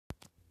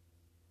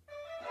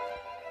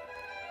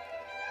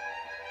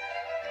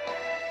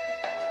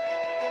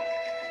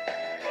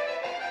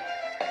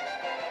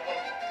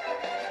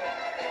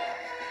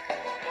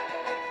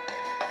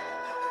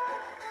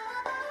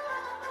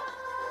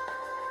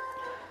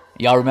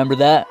Y'all remember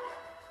that?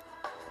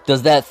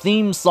 Does that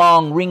theme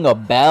song ring a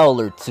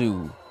bell or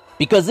two?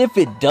 Because if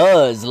it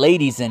does,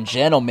 ladies and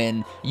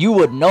gentlemen, you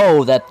would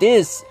know that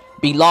this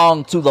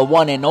belonged to the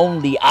one and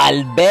only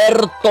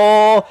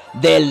Alberto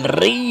Del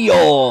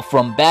Rio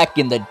from back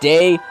in the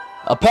day.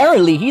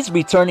 Apparently, he's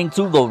returning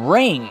to the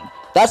ring.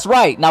 That's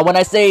right. Now, when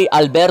I say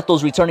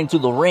Alberto's returning to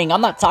the ring,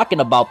 I'm not talking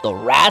about the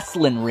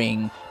wrestling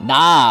ring.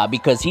 Nah,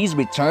 because he's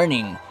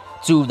returning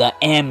to the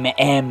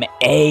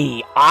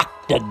MMA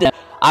octagon.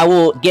 I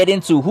will get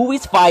into who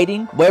he's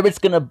fighting, where it's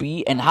going to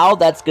be, and how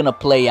that's going to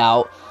play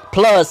out.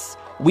 Plus,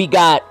 we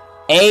got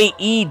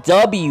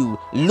AEW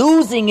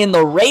losing in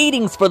the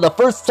ratings for the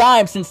first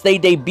time since they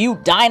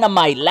debuted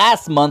Dynamite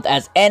last month,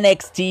 as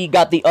NXT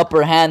got the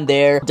upper hand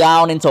there.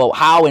 Down into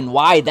how and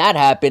why that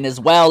happened, as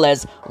well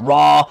as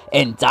Raw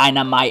and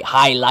Dynamite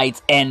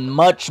highlights and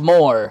much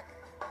more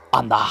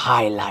on the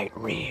highlight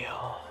reel.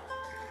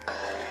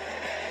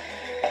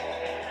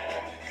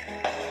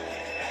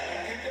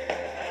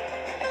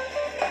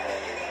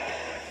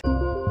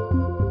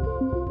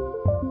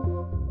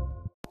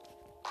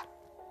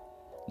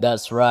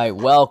 That's right,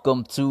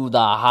 welcome to the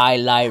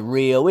highlight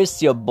reel.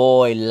 It's your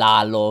boy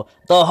Lalo,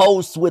 the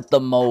host with the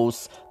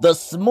most, the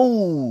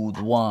smooth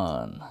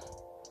one,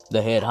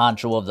 the head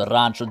honcho of the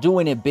rancho,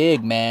 doing it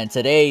big, man.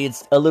 Today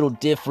it's a little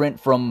different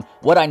from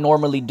what I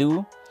normally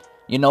do.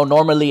 You know,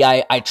 normally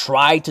I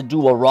try to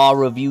do a Raw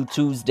review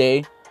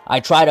Tuesday. I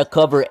try to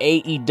cover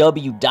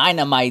AEW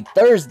Dynamite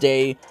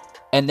Thursday,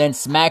 and then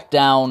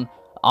SmackDown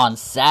on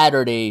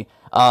Saturday.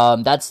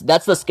 That's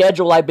the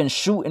schedule I've been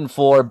shooting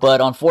for, but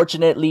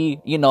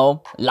unfortunately, you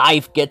know,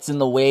 life gets in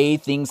the way,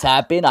 things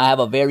happen. I have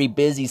a very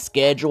busy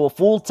schedule,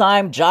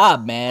 full-time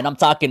job, man. I'm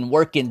talking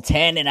working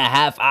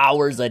 10.5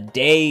 hours a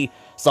day,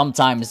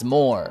 sometimes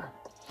more.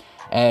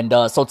 And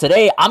so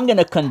today, I'm going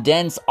to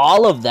condense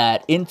all of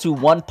that into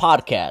one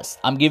podcast.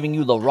 I'm giving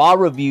you the Raw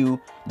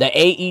review, the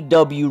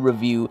AEW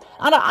review.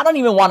 I don't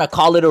even want to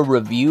call it a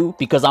review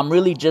because I'm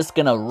really just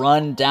going to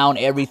run down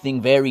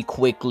everything very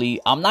quickly.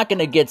 I'm not going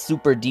to get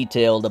super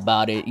detailed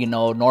about it, you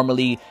know,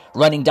 normally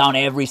running down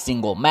every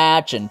single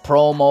match and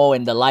promo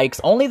and the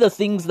likes. Only the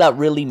things that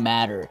really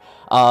matter.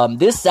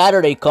 This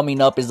Saturday coming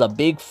up is a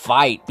big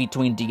fight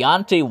between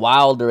Deontay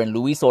Wilder and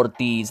Luis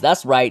Ortiz.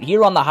 That's right,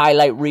 here on the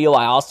highlight reel,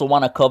 I also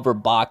want to cover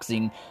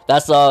boxing.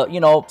 That's, you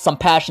know, some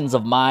passions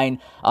of mine.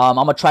 I'm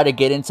going to try to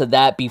get into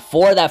that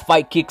before that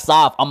fight kicks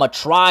off. I'm going to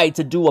try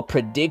to do a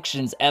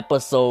predictions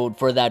episode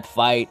for that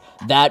fight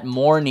that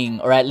morning,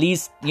 or at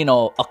least, you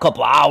know, a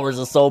couple hours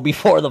or so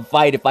before the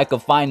fight if I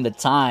could find the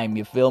time,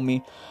 you feel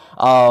me?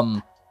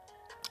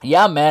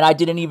 Yeah, man, I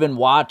didn't even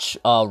watch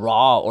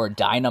Raw or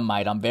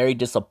Dynamite. I'm very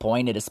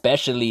disappointed,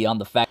 especially on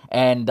the fact,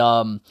 and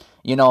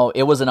you know,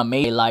 it was an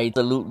amazing highlight,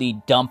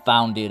 absolutely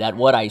dumbfounded at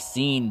what I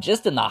seen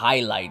just in the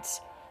highlights,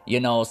 you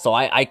know, so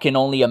I can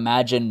only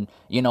imagine,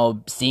 you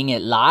know, seeing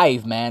it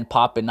live, man,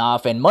 popping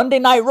off. And Monday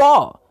Night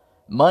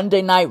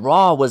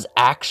Raw was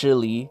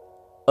actually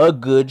a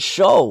good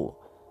show.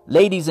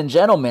 Ladies and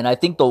gentlemen, I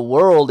think the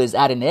world is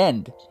at an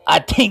end. I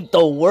think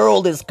the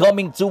world is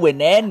coming to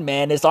an end,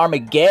 man. It's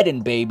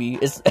Armageddon, baby.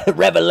 It's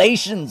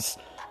Revelations.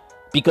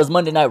 Because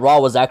Monday Night Raw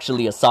was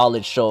actually a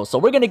solid show. So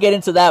we're going to get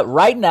into that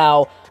right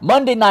now.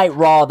 Monday Night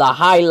Raw, the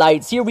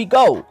highlights. Here we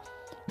go.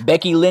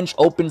 Becky Lynch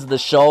opens the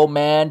show,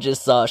 man.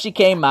 She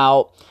came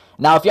out.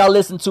 Now, if y'all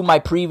listen to my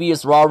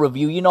previous Raw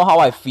review, you know how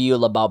I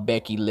feel about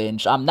Becky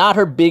Lynch. I'm not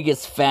her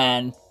biggest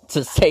fan,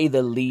 to say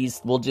the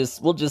least. We'll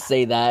just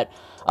say that.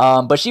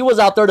 But she was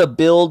out there to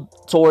build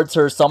towards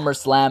her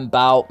SummerSlam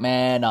bout,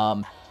 man.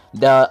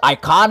 The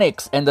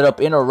Iconics ended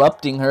up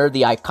interrupting her.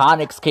 The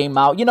Iconics came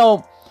out. You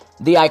know,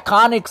 the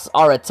Iconics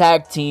are a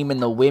tag team in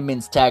the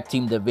women's tag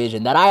team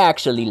division that I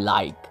actually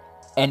like.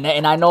 And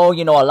I know,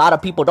 you know, a lot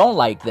of people don't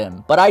like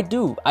them, but I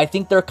do. I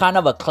think they're kind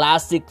of a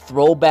classic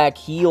throwback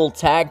heel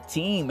tag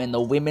team in the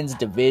women's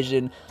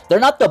division. They're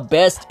not the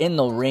best in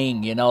the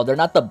ring, you know. They're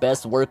not the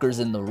best workers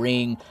in the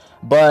ring.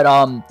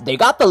 But they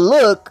got the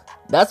look.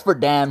 That's for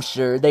damn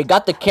sure. They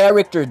got the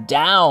character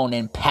down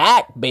and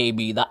pat,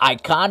 baby. The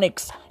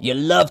Iconics, you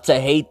love to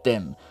hate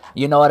them.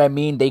 You know what I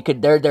mean?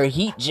 They're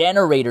heat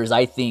generators,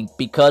 I think,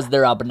 because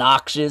they're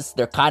obnoxious.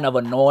 They're kind of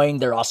annoying.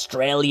 Their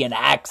Australian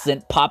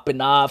accent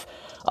popping off.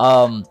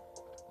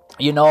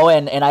 You know,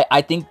 and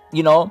I think,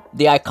 you know,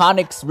 the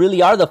Iconics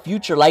really are the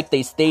future, like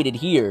they stated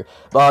here.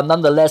 But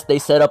nonetheless, they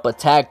set up a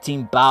tag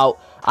team bout.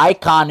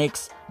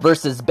 Iconics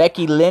versus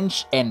Becky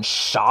Lynch and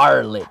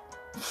Charlotte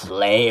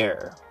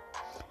Flair.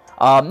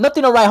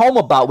 Nothing to write home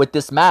about with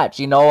this match,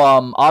 you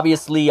know.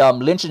 Obviously,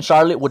 Lynch and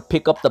Charlotte would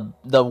pick up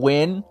the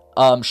win.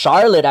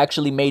 Charlotte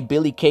actually made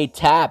Billie Kay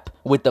tap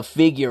with the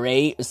figure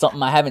 8,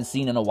 something I haven't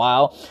seen in a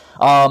while.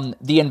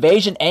 The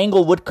invasion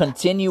angle would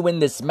continue in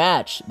this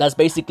match. That's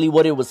basically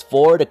what it was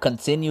for, to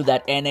continue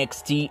that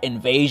NXT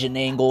invasion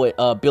angle,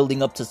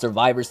 building up to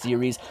Survivor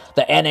Series.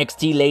 The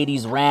NXT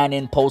ladies ran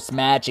in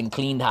post-match and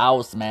cleaned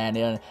house,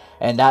 man,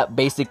 and that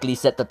basically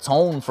set the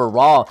tone for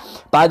Raw.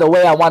 By the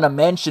way, I want to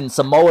mention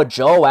Samoa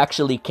Joe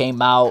actually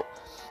came out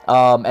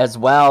as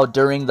well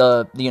during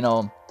the, you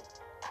know,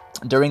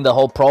 during the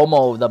whole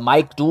promo, the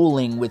mic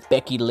dueling with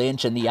Becky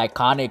Lynch and the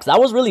Iconics. That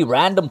was really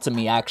random to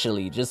me,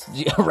 actually. Just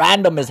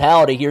random as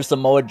hell to hear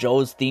Samoa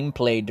Joe's theme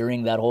play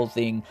during that whole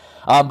thing.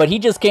 But he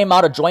just came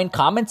out of joint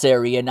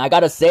commentary, and I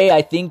gotta say,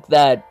 I think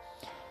that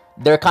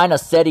they're kind of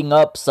setting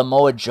up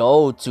Samoa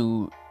Joe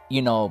to,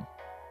 you know,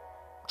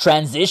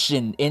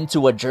 transition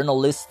into a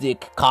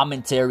journalistic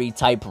commentary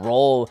type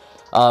role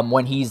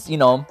when he's, you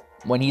know,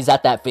 when he's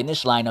at that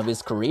finish line of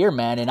his career,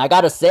 man. And I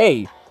gotta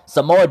say,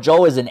 Samoa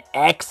Joe is an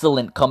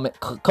excellent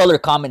color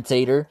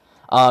commentator.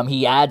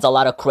 He adds a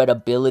lot of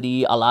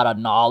credibility, a lot of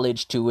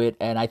knowledge to it,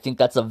 and I think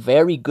that's a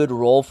very good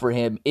role for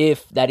him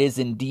if that is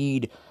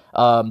indeed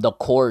the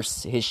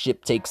course his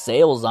ship takes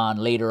sails on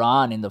later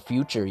on in the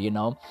future, you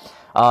know.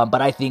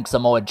 But I think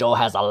Samoa Joe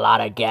has a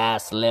lot of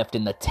gas left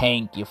in the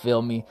tank, you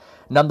feel me?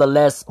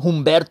 Nonetheless,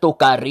 Humberto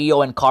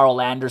Carrillo and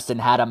Carl Anderson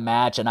had a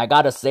match, and I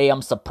gotta say,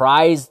 I'm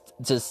surprised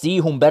to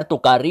see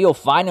Humberto Carrillo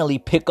finally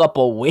pick up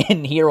a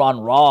win here on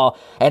Raw,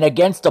 and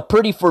against a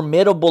pretty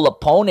formidable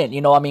opponent.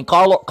 You know, I mean,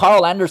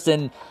 Carl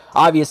Anderson,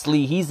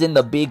 obviously, he's in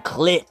the big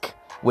clique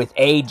with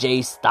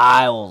AJ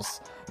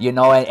Styles, you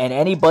know, and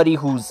anybody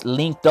who's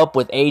linked up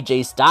with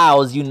AJ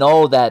Styles, you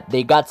know that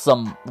they got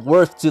some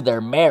worth to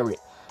their merit.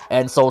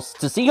 And so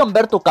to see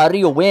Humberto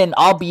Carrillo win,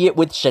 albeit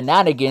with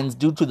shenanigans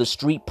due to the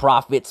Street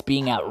Profits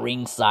being at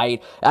ringside,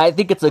 I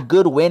think it's a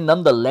good win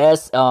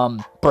nonetheless.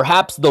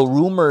 Perhaps the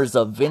rumors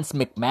of Vince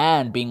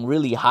McMahon being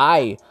really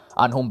high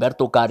on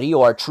Humberto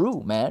Carrillo are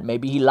true, man.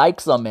 Maybe he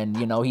likes him and,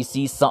 you know, he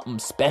sees something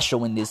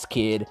special in this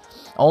kid.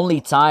 Only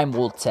time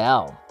will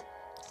tell.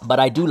 But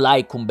I do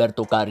like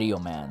Humberto Carrillo,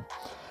 man.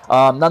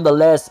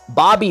 Nonetheless,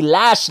 Bobby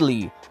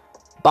Lashley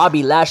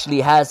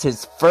has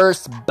his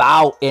first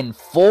bout in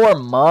 4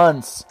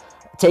 months,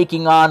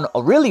 taking on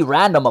a really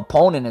random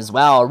opponent as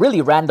well, a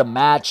really random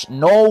match,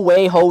 No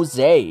Way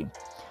Jose.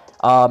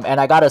 And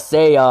I gotta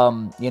say,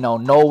 you know,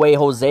 No Way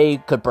Jose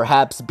could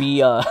perhaps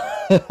be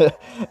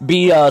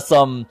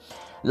some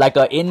like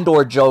a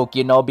indoor joke,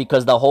 you know,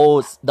 because the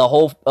whole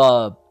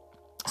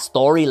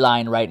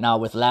storyline right now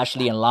with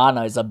Lashley and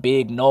Lana is a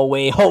big No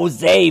Way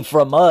Jose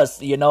from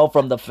us, you know,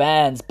 from the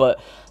fans.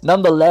 But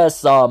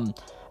nonetheless,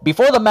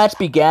 before the match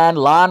began,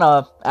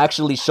 Lana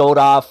actually showed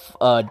off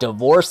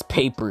divorce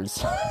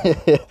papers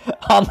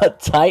on the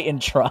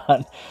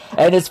Titantron.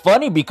 And it's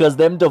funny because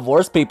them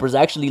divorce papers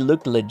actually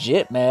look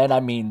legit, man. I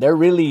mean, they're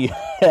really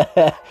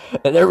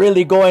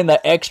going the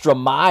extra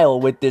mile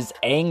with this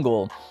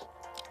angle.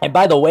 And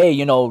by the way,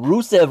 you know,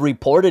 Rusev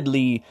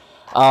reportedly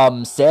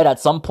said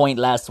at some point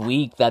last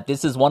week that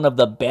this is one of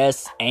the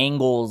best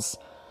angles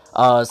 /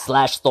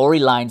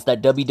 storylines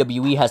that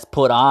WWE has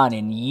put on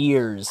in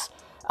years.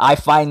 I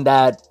find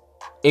that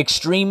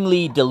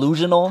extremely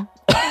delusional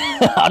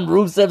on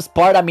Rusev's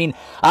part. I mean,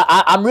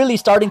 I'm really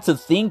starting to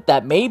think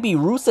that maybe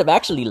Rusev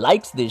actually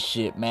likes this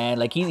shit, man.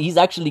 Like, he's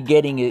actually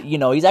getting, you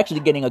know, he's actually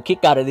getting a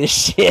kick out of this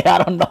shit.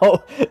 I don't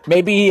know.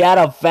 Maybe he had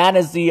a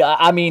fantasy.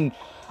 I mean,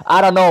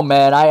 I don't know,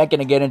 man. I ain't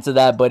gonna get into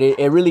that, but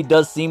it really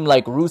does seem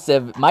like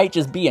Rusev might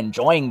just be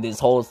enjoying this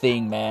whole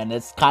thing, man.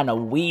 It's kind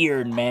of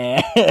weird,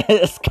 man.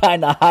 It's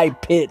kind of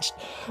high-pitched.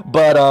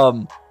 But,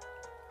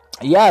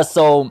 yeah,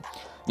 so,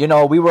 you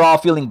know, we were all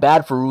feeling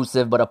bad for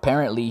Rusev, but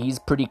apparently he's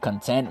pretty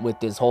content with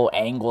this whole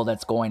angle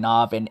that's going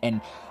off.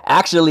 And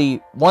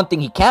actually, one thing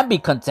he can't be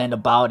content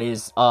about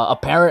is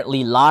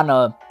apparently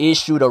Lana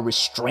issued a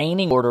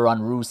restraining order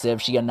on Rusev.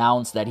 She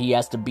announced that he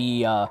has to be,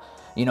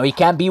 you know, he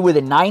can't be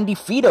within 90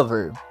 feet of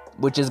her,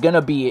 which is going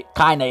to be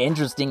kind of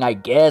interesting, I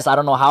guess. I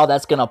don't know how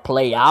that's going to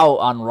play out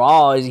on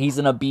Raw. He's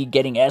going to be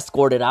getting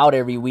escorted out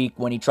every week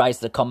when he tries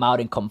to come out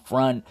and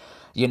confront,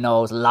 you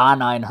know,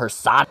 Lana and her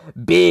son,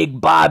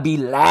 Big Bobby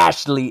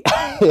Lashley.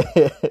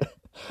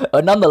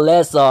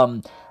 Nonetheless,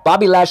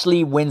 Bobby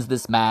Lashley wins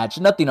this match.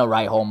 Nothing to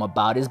write home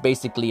about. It's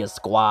basically a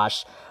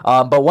squash.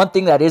 But one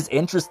thing that is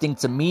interesting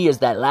to me is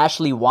that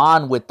Lashley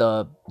won with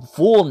the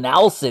full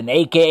Nelson,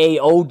 aka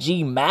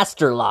OG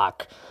Master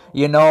Lock.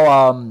 You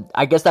know,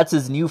 I guess that's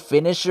his new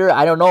finisher.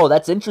 I don't know.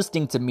 That's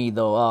interesting to me,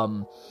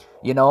 though.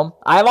 You know,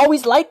 I've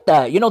always liked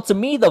that. You know, to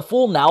me, the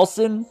full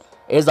Nelson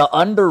is an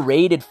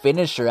underrated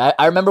finisher.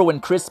 I remember when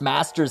Chris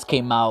Masters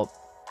came out,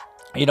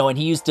 you know, and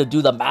he used to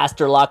do the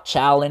Master Lock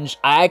challenge.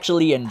 I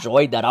actually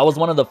enjoyed that. I was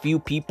one of the few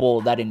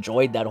people that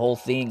enjoyed that whole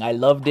thing. I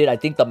loved it. I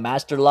think the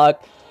Master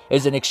Lock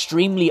is an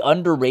extremely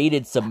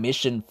underrated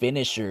submission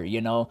finisher,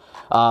 you know.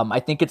 I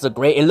think it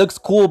looks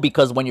cool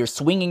because when you're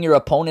swinging your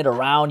opponent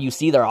around, you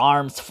see their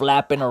arms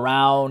flapping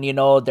around, you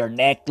know, their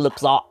neck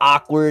looks all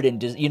awkward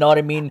and just, you know what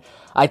I mean?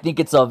 I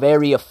think it's a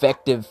very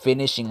effective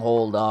finishing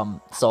hold.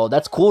 So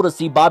that's cool to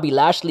see Bobby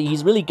Lashley.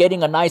 He's really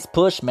getting a nice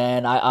push,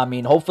 man. I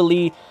mean,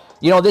 hopefully,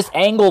 you know, this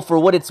angle, for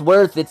what it's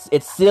worth,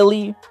 it's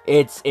silly,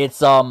 it's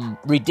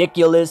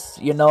ridiculous,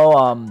 you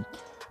know,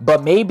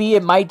 but maybe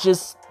it might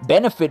just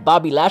benefit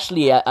Bobby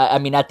Lashley. I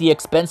mean, at the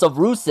expense of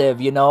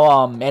Rusev, you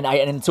know,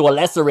 and to a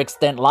lesser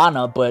extent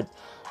Lana, but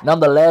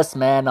nonetheless,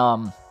 man,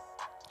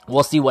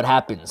 we'll see what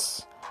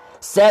happens.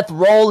 Seth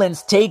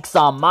Rollins takes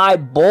on my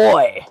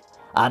boy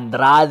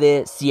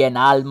Andrade Cien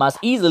Almas.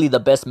 Easily the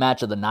best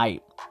match of the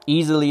night.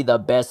 easily the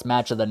best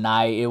match of the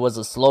night. It was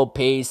a slow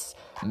pace,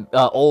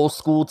 old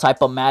school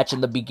type of match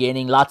in the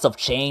beginning. Lots of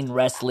chain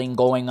wrestling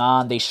going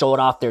on. They showed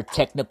off their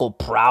technical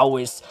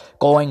prowess,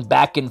 going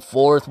back and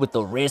forth with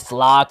the wrist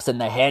locks and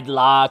the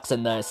headlocks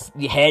and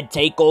the head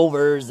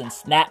takeovers and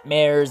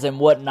snapmares and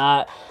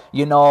whatnot.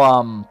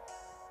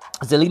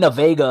 Zelina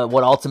Vega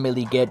would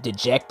ultimately get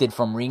dejected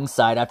from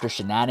ringside after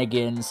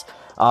shenanigans.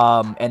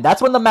 And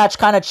that's when the match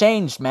kind of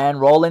changed, man.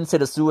 Rollins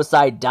hit a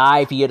suicide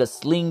dive. He hit a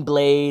sling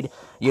blade.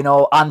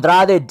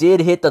 Andrade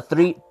did hit the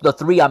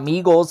three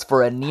amigos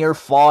for a near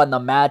fall in the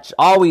match.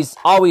 Always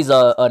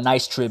a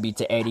nice tribute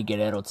to Eddie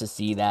Guerrero to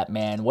see that,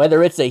 man.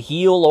 Whether it's a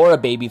heel or a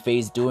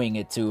babyface doing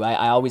it too.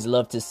 I always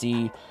love to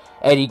see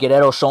Eddie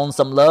Guerrero showing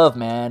some love,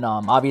 man.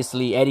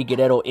 Obviously, Eddie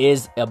Guerrero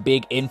is a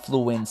big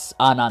influence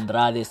on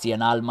Andrade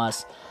Cien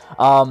Almas.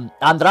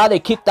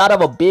 Andrade kicked out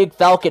of a big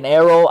Falcon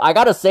Arrow. I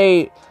gotta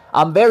say,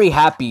 I'm very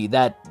happy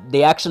that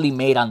they actually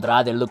made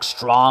Andrade look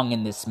strong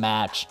in this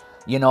match.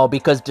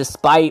 Because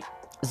despite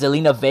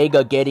Zelina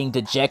Vega getting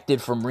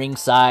dejected from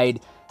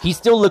ringside, he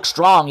still looked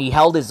strong. He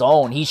held his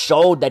own. He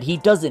showed that he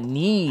doesn't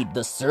need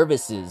the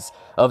services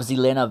of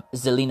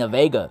Zelina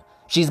Vega.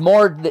 She's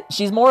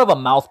more of a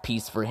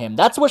mouthpiece for him.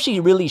 That's what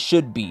she really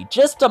should be.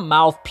 Just a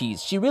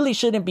mouthpiece. She really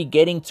shouldn't be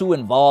getting too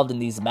involved in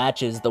these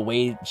matches the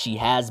way she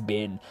has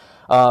been.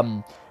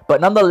 But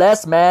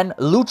nonetheless, man,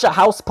 Lucha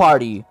House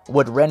Party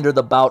would render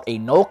the bout a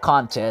no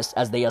contest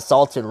as they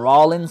assaulted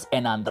Rollins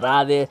and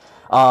Andrade.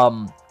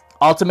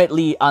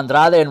 Ultimately,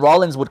 Andrade and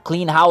Rollins would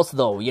clean house,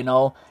 though,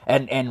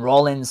 and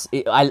Rollins,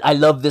 I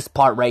love this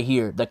part right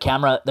here. The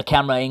camera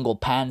angle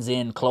pans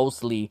in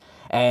closely,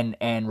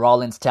 and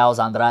Rollins tells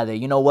Andrade,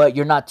 you know what,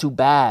 you're not too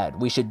bad.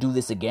 We should do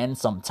this again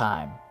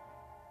sometime.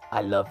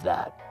 I love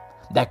that.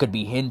 That could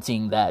be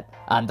hinting that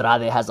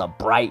Andrade has a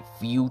bright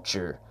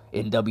future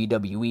in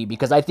WWE,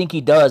 because I think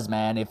he does,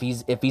 man. If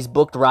he's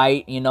booked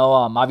right,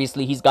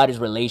 obviously he's got his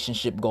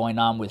relationship going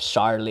on with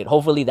Charlotte.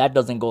 Hopefully that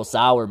doesn't go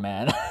sour,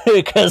 man.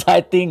 Because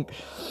I think,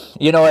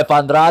 if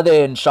Andrade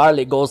and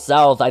Charlotte go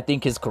south, I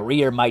think his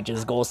career might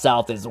just go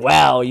south as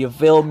well. You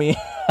feel me?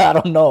 I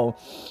don't know.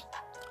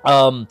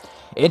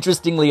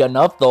 Interestingly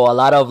enough, though, a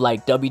lot of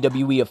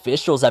WWE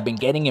officials have been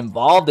getting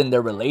involved in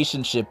their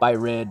relationship. I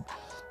read,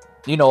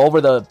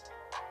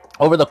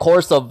 over the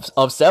course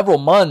of several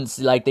months,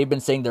 they've been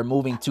saying they're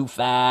moving too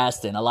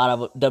fast, and a lot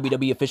of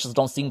WWE officials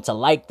don't seem to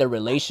like their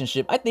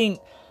relationship. I think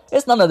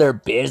it's none of their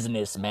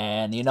business,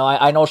 man.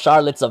 I know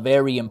Charlotte's a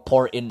very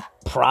important,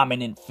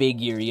 prominent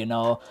figure,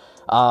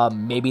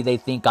 maybe they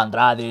think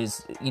Andrade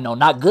is,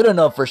 not good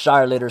enough for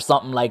Charlotte or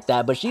something like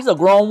that, but she's a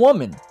grown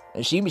woman.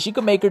 And she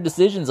could make her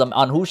decisions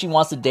on who she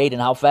wants to date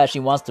and how fast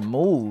she wants to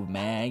move,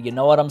 man. You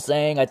know what I'm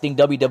saying? I think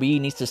WWE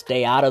needs to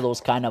stay out of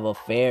those kind of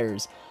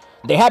affairs.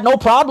 They had no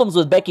problems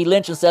with Becky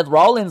Lynch and Seth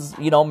Rollins,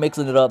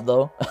 mixing it up,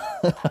 though.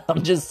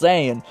 I'm just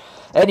saying.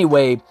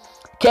 Anyway,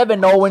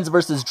 Kevin Owens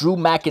versus Drew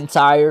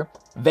McIntyre.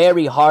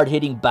 Very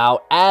hard-hitting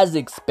bout, as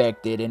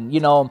expected. And,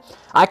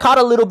 I caught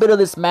a little bit of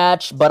this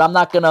match, but I'm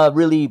not going to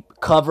really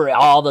cover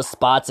all the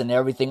spots and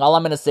everything. All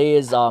I'm going to say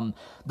is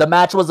the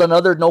match was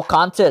another no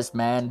contest,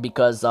 man,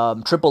 because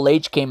Triple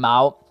H came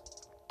out.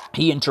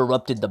 He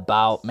interrupted the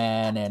bout,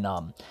 man,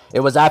 and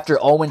it was after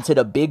Owens hit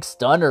a big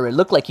stunner. It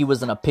looked like he was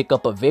going to pick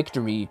up a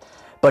victory,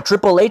 but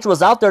Triple H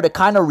was out there to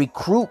kind of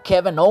recruit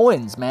Kevin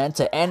Owens, man,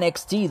 to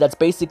NXT. That's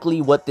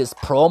basically what this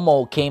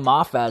promo came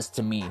off as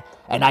to me,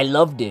 and I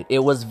loved it. It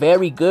was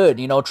very good.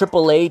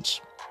 Triple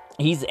H,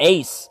 he's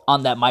ace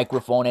on that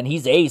microphone, and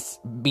he's ace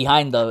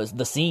behind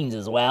the scenes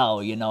as well,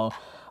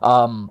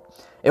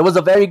 It was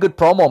a very good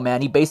promo,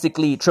 man.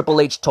 Triple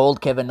H told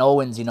Kevin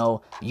Owens,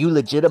 you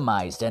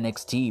legitimized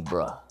NXT,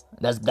 bruh.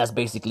 That's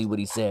basically what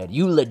he said.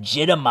 You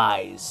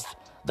legitimized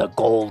the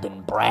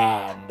golden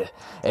brand.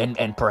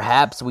 And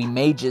perhaps we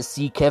may just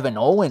see Kevin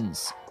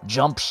Owens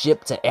jump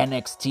ship to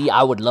NXT.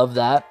 I would love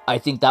that. I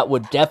think that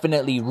would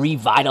definitely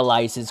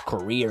revitalize his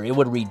career. It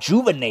would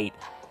rejuvenate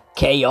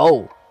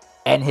KO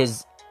and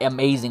his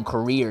amazing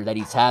career that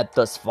he's had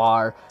thus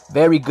far.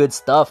 Very good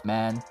stuff,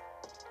 man.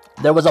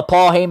 There was a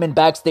Paul Heyman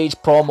backstage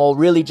promo,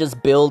 really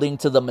just building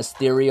to the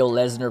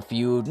Mysterio-Lesnar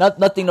feud.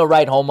 Nothing to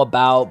write home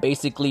about,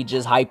 basically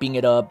just hyping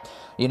it up.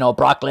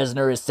 Brock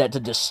Lesnar is set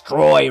to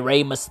destroy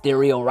Rey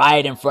Mysterio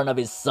right in front of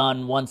his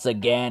son once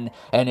again.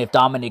 And if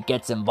Dominic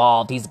gets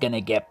involved, he's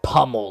gonna get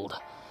pummeled.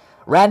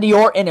 Randy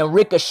Orton and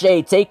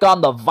Ricochet take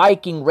on the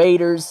Viking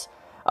Raiders.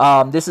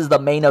 This is the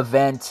main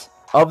event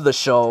of the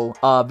show.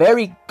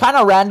 Very kind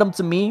of random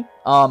to me.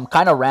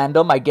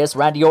 I guess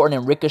Randy Orton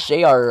and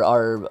Ricochet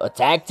are a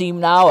tag team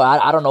now.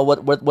 I don't know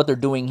what they're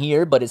doing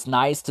here, but it's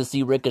nice to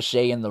see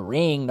Ricochet in the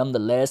ring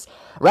nonetheless.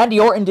 Randy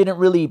Orton didn't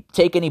really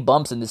take any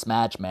bumps in this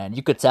match, man.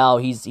 You could tell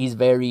he's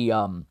very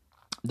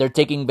they're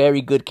taking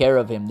very good care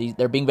of him.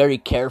 They're being very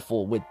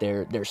careful with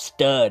their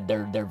stud,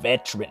 their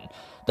veteran,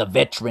 the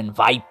veteran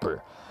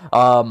Viper.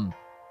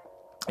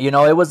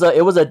 It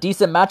was a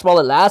decent match while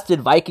it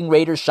lasted. Viking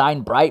Raiders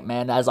shine bright,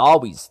 man, as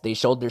always. They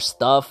showed their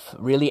stuff,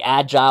 really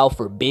agile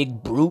for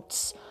big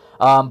brutes.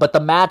 But the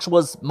match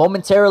was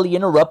momentarily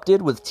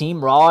interrupted with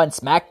Team Raw and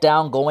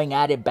SmackDown going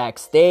at it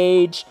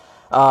backstage.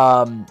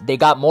 They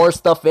got more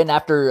stuff in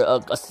after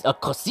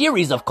a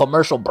series of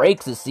commercial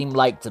breaks, it seemed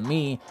like to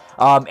me.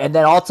 And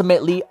then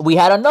ultimately, we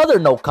had another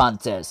no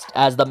contest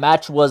as the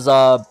match was,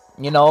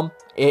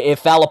 it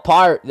fell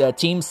apart. The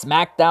Team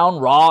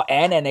SmackDown, Raw,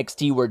 and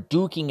NXT were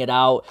duking it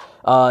out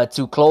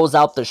to close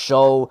out the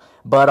show.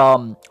 But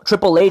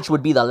Triple H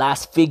would be the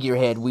last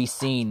figurehead we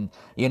seen.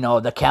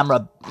 The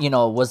camera,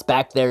 was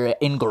back there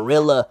in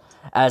Gorilla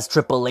as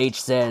Triple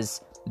H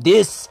says,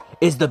 "This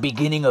is the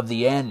beginning of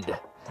the end.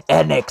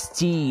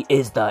 NXT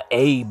is the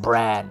A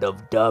brand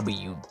of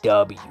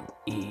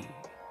WWE."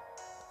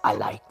 I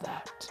like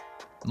that.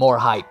 More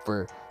hype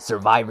for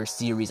Survivor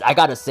Series. I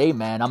gotta say,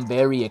 man, I'm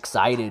very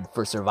excited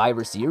for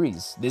Survivor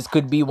Series. This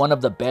could be one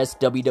of the best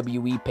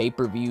WWE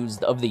pay-per-views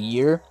of the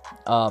year.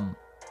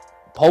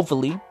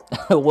 Hopefully.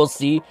 We'll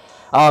see.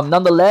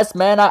 Nonetheless,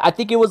 man, I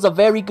think it was a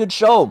very good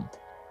show.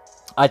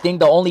 I think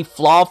the only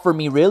flaw for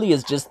me really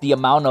is just the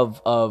amount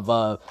of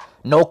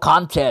no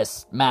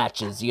contest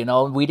matches.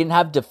 We didn't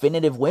have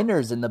definitive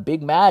winners in the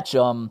big match.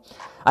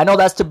 I know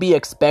that's to be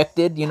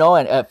expected,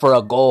 and for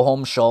a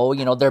go-home show,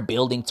 they're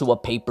building to a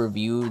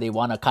pay-per-view. They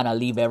want to kind of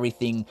leave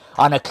everything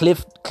on a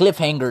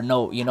cliffhanger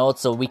note,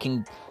 so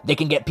they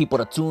can get people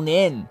to tune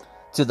in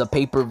to the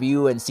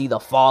pay-per-view and see the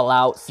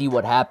fallout, see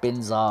what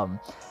happens.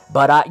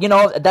 But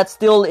that's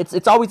still,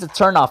 it's always a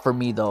turnoff for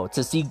me, though,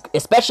 to see,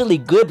 especially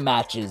good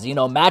matches,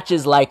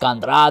 matches like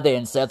Andrade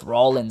and Seth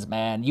Rollins,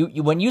 man.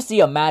 When you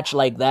see a match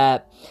like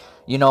that,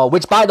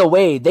 which, by the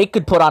way, they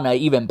could put on an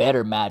even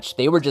better match.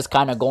 They were just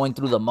kind of going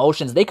through the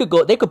motions. They could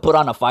put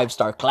on a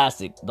 5-star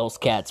classic, those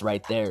cats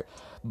right there.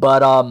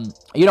 But,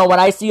 when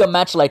I see a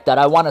match like that,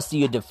 I want to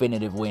see a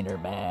definitive winner,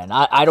 man.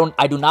 I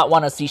do not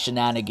want to see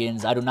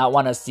shenanigans. I do not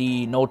want to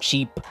see no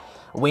cheap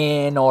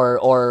win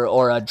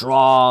or a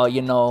draw,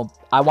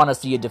 I want to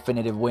see a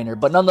definitive winner.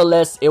 But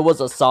nonetheless, it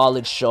was a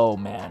solid show,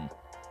 man.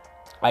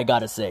 I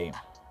gotta say.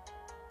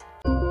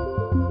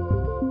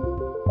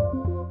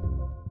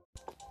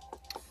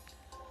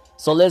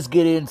 So let's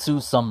get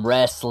into some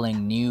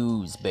wrestling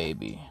news,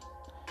 baby.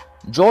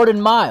 Jordan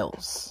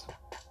Miles,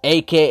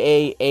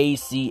 aka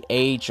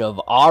ACH of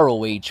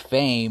ROH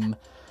fame.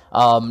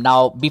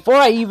 Now, before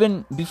I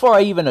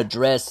even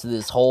address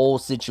this whole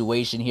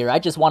situation here, I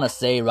just want to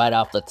say right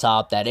off the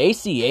top that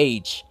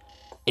ACH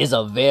is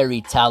a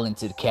very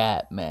talented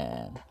cat,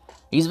 man.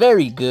 He's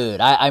very good.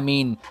 I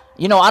mean,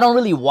 I don't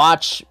really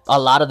watch a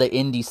lot of the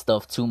indie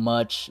stuff too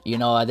much.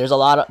 There's a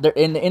lot of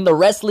in the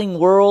wrestling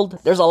world.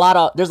 There's a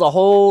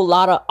whole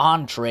lot of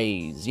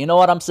entrees. You know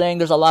what I'm saying?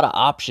 There's a lot of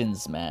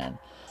options, man.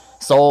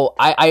 So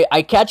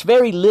I catch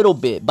very little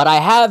bit, but I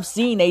have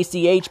seen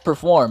ACH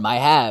perform.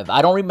 I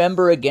don't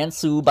remember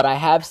against who, but I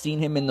have seen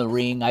him in the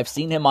ring. I've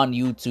seen him on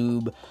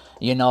YouTube.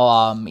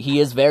 He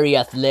is very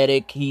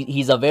athletic.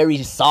 He's a very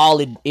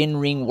solid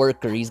in-ring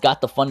worker. He's got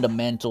the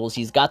fundamentals.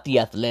 He's got the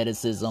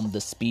athleticism,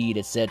 the speed,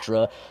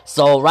 etc.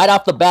 So right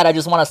off the bat, I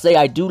just want to say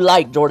I do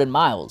like Jordan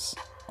Miles.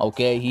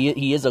 Okay,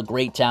 he is a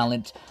great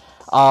talent.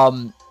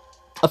 A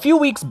few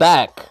weeks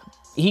back,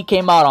 he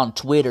came out on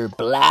Twitter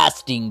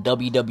blasting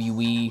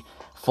WWE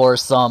for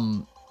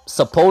some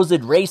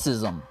supposed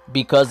racism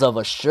because of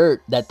a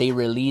shirt that they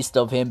released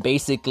of him.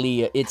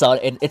 Basically, it's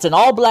an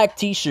all-black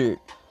t-shirt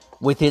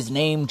with his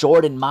name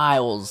Jordan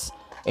Miles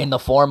in the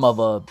form of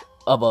a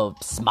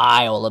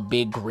smile, a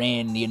big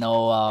grin,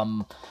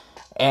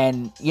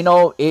 and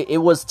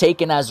it was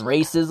taken as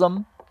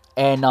racism.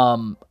 And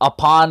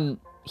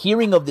upon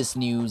hearing of this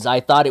news,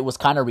 I thought it was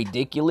kind of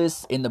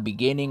ridiculous in the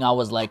beginning. I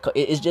was like,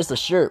 it's just a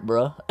shirt,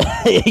 bro.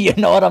 You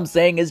know what I'm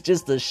saying? It's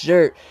just a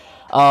shirt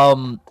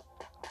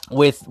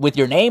with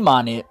your name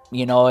on it,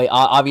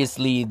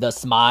 obviously the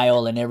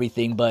smile and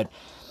everything. But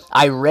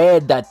I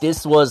read that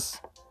this was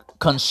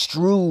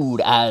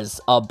construed as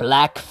a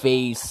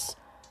blackface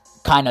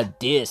kind of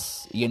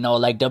diss,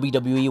 like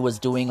WWE was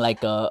doing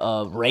like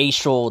a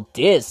racial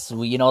diss,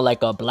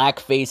 like a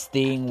blackface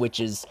thing, which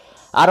is,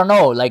 I don't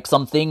know, like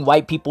something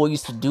white people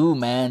used to do,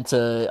 man,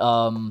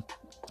 to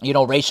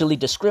racially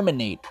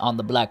discriminate on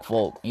the black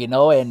folk,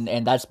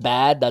 and that's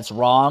bad, that's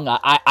wrong.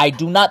 I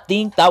do not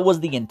think that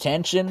was the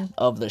intention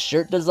of the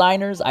shirt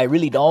designers. I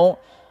really don't.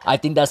 I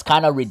think that's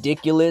kind of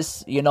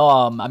ridiculous,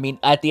 I mean,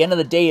 at the end of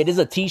the day, it is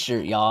a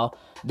t-shirt, y'all.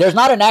 There's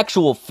not an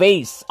actual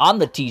face on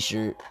the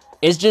t-shirt.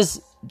 It's just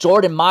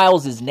Jordan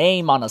Miles'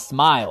 name on a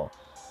smile.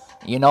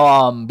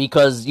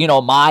 Because,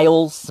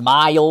 Miles,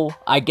 smile,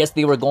 I guess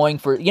they were going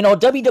for,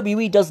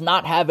 WWE does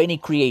not have any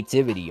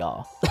creativity,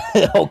 y'all.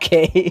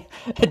 Okay?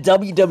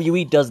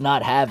 WWE does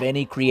not have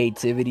any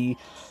creativity.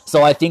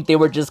 So I think they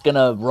were just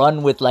gonna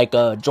run with like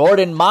a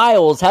Jordan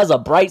Miles has a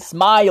bright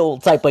smile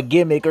type of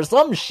gimmick or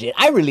some shit.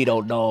 I really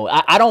don't know.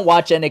 I don't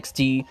watch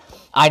NXT.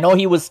 I know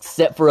he was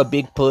set for a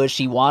big push.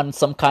 He won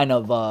some kind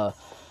of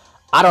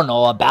I don't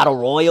know, a battle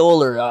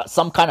royal or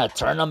some kind of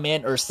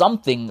tournament or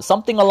something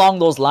along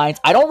those lines.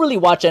 I don't really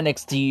watch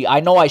NXT. I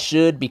know I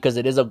should because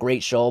it is a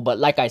great show, but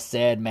like I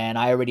said, man,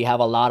 I already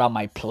have a lot on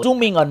my plate.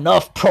 Consuming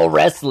enough pro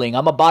wrestling.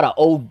 I'm about to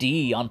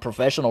OD on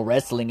professional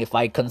wrestling if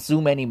I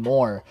consume any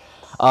more.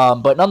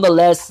 But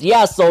nonetheless,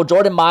 yeah, so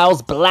Jordan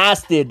Miles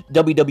blasted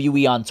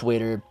WWE on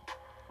Twitter.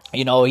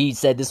 You know, he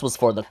said this was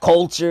for the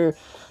culture.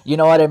 You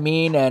know what I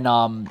mean?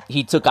 And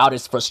he took out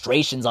his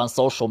frustrations on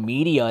social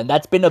media. And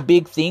that's been a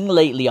big thing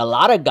lately. A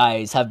lot of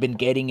guys have been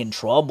getting in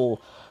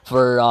trouble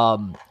for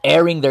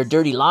airing their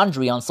dirty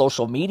laundry on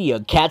social media.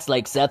 Cats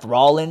like Seth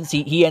Rollins,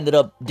 he ended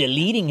up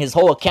deleting his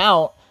whole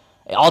account,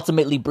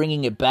 ultimately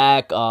bringing it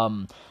back.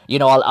 You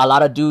know, a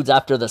lot of dudes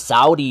after the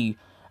Saudi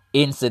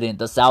incident,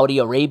 the Saudi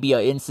Arabia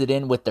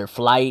incident with their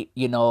flight,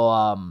 you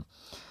know,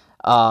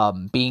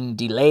 being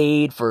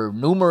delayed for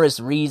numerous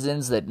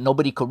reasons that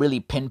nobody could really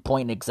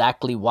pinpoint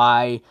exactly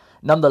why.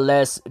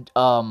 Nonetheless,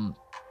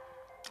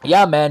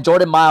 yeah, man,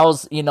 Jordan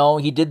Miles, you know,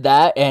 he did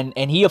that,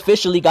 and he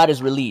officially got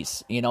his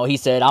release. You know, he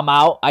said, I'm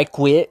out, I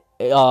quit,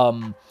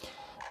 and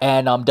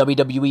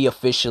WWE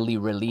officially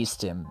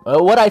released him.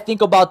 What I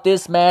think about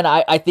this, man,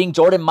 I think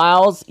Jordan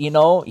Miles, you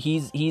know, he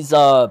has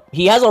a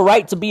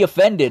right to be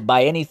offended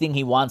by anything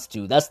he wants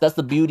to. That's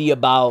the beauty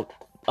about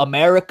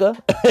America.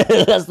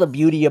 That's the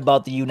beauty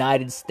about the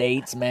United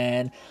States,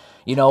 man.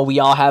 You know, we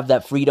all have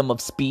that freedom of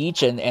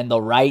speech and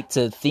the right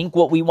to think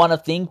what we want to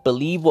think,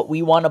 believe what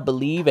we want to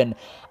believe. And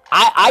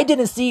I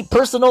didn't see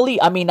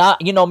personally, I mean,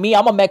 you know, me,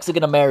 I'm a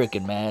Mexican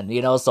American, man,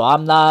 you know, so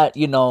I'm not,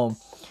 you know,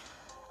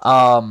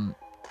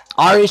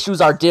 our issues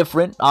are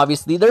different,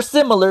 obviously. They're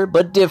similar,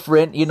 but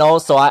different, you know.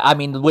 So, I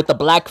mean, with the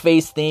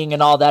blackface thing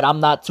and all that, I'm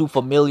not too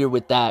familiar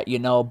with that, you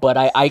know. But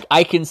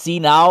I can see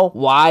now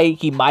why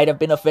he might have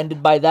been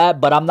offended by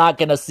that. But I'm not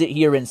going to sit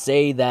here and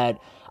say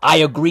that I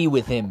agree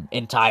with him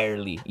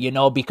entirely, you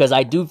know. Because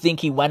I do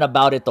think he went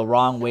about it the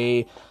wrong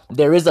way.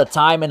 There is a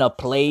time and a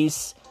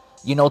place,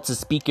 you know, to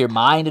speak your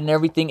mind and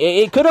everything.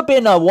 It could have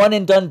been a one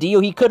and done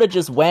deal. He could have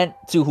just went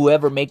to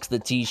whoever makes the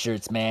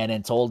t-shirts, man,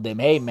 and told them,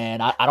 hey,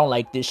 man, I don't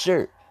like this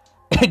shirt.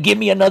 Give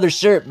me another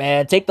shirt,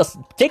 man. Take the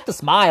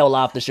smile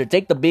off the shirt.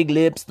 Take the big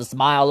lips, the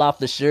smile off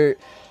the shirt.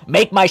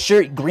 Make my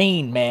shirt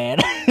green, man.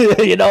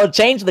 You know,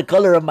 change the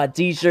color of my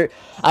t-shirt.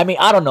 I mean,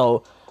 I don't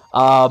know.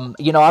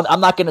 You know,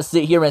 I'm not going to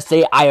sit here and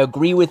say I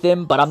agree with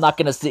him, but I'm not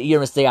going to sit here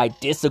and say I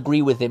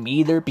disagree with him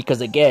either, because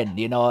again,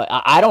 you know,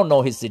 I don't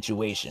know his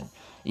situation.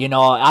 You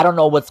know, I don't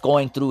know what's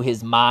going through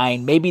his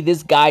mind. Maybe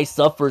this guy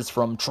suffers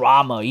from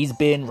trauma. He's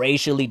been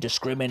racially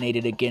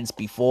discriminated against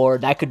before.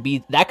 That could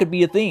be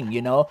a thing,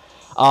 you know.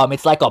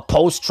 It's like a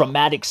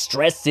post-traumatic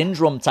stress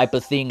syndrome type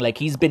of thing. Like,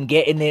 he's been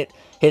getting it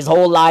his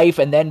whole life,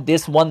 and then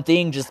this one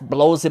thing just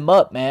blows him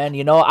up, man.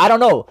 You know, I don't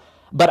know.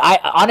 But I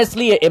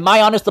honestly, in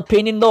my honest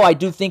opinion, though, I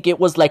do think it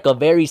was like a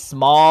very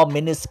small,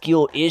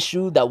 minuscule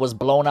issue that was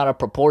blown out of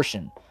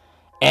proportion.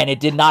 And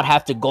it did not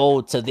have to go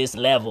to this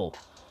level.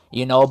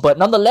 You know, but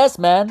nonetheless,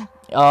 man,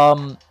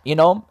 you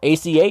know,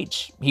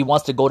 ACH, he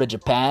wants to go to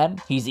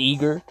Japan. He's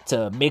eager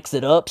to mix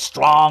it up,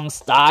 strong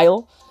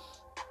style.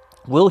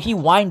 Will he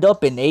wind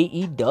up in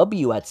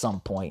AEW at some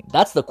point?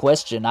 That's the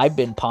question I've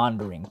been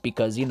pondering,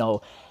 because, you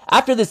know,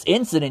 after this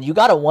incident, you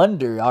gotta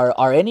wonder,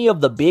 are any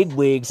of the big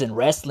wigs in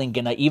wrestling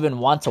gonna even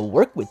want to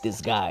work with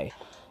this guy?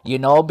 You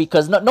know,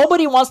 because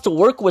nobody wants to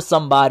work with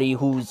somebody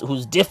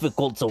who's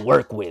difficult to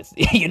work with,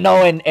 you know,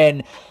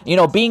 and, you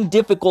know, being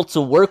difficult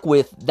to work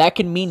with, that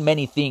can mean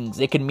many things.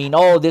 It can mean,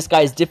 oh, this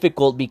guy's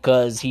difficult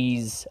because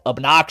he's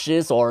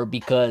obnoxious, or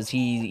because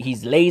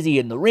he's lazy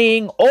in the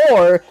ring,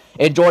 or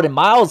in Jordan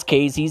Miles'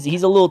 case,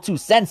 he's a little too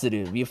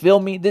sensitive. You feel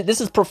me? This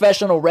is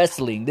professional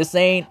wrestling. This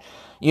ain't,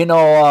 you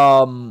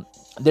know,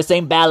 this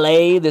ain't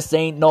ballet. This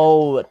ain't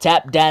no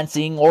tap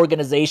dancing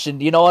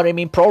organization. You know what I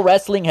mean? Pro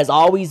wrestling has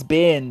always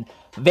been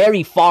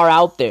very far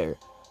out there.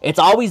 It's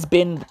always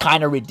been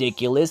kind of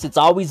ridiculous. It's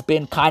always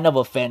been kind of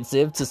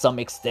offensive to some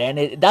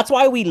extent. That's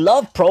why we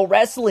love pro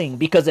wrestling,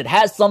 because it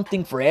has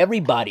something for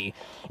everybody.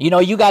 You know,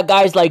 you got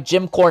guys like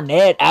Jim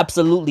Cornette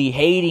absolutely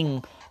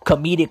hating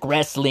comedic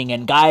wrestling,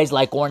 and guys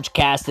like Orange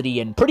Cassidy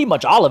and pretty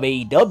much all of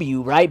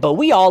AEW, right? But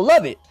we all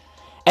love it.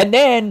 And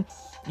then,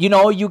 you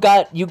know, you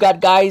got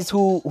guys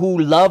who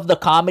love the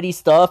comedy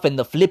stuff and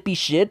the flippy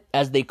shit,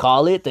 as they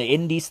call it, the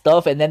indie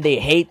stuff, and then they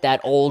hate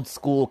that old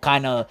school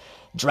kind of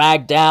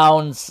dragged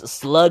down,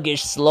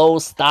 sluggish, slow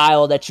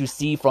style that you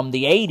see from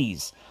the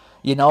 80s.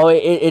 You know,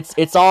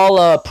 it's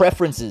all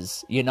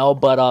preferences, you know,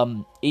 but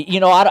you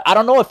know, I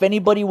don't know if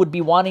anybody would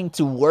be wanting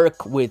to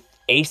work with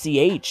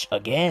ACH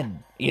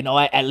again, you know,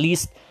 at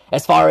least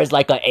as far as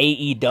like a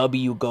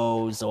AEW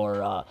goes,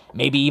 or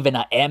maybe even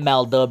a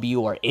MLW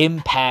or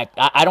Impact.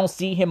 I don't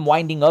see him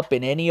winding up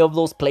in any of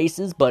those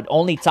places, but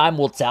only time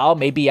will tell.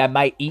 Maybe I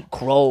might eat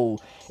crow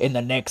in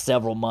the next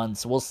several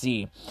months. We'll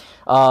see.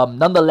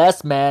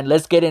 Nonetheless, man,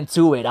 let's get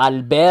into it.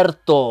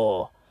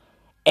 Alberto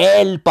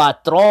El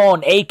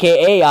Patron,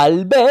 a.k.a.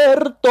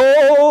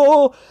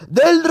 Alberto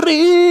del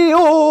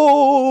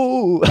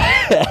Rio.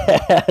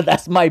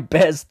 That's my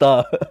best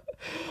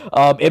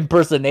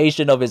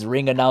impersonation of his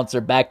ring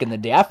announcer back in the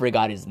day. I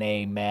forgot his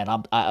name, man.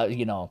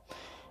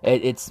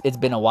 It's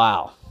been a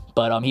while,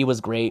 but he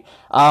was great.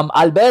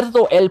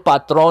 Alberto El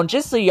Patron,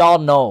 just so y'all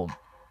know,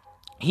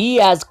 he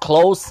has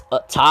close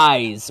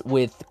ties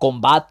with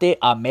Combate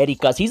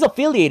Americas. He's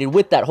affiliated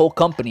with that whole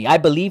company. I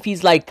believe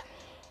he's like,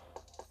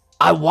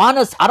 I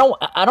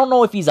don't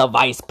know if he's a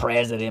vice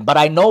president, but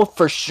I know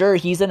for sure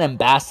he's an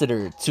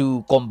ambassador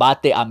to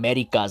Combate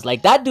Americas.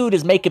 Like, that dude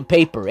is making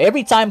paper.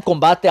 Every time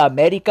Combate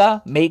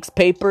America makes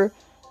paper,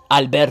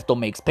 Alberto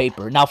makes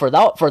paper. Now, for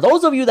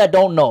those of you that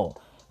don't know,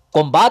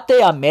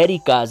 Combate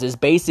Americas is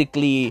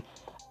basically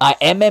a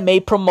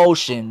MMA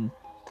promotion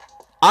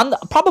on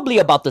probably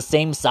about the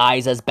same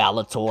size as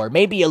Bellator,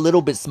 maybe a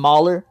little bit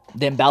smaller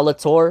than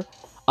Bellator.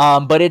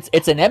 But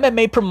it's an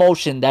MMA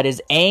promotion that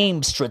is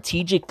aimed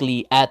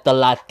strategically at the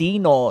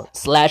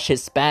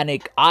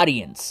Latino/Hispanic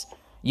audience.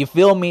 You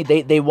feel me?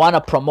 They want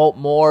to promote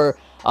more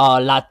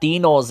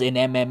Latinos in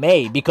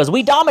MMA because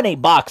we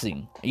dominate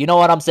boxing. You know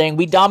what I'm saying?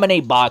 We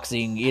dominate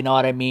boxing. You know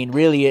what I mean?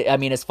 Really, I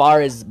mean, as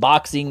far as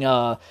boxing,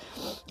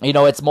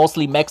 it's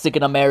mostly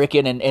Mexican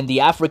American and the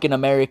African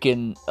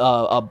American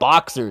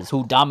boxers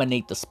who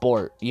dominate the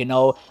sport.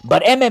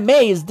 But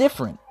MMA is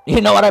different. You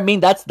know what I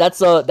mean?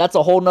 That's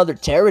a whole nother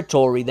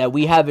territory that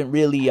we haven't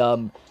really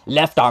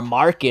left our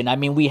mark in. I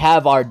mean, we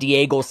have our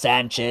Diego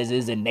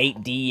Sanchez's and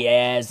Nate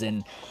Diaz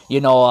and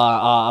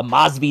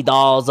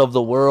Masvidals of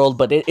the world,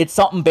 but it's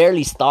something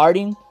barely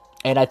starting.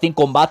 And I think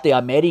Combate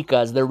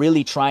Americas, they're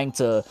really trying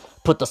to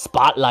put the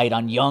spotlight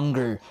on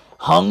younger,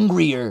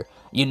 hungrier,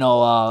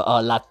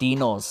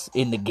 Latinos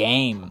in the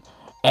game.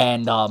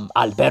 And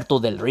Alberto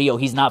Del Rio,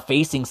 he's not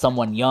facing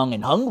someone young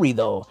and hungry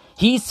though.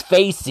 He's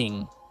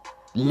facing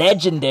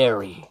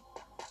legendary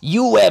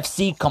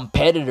UFC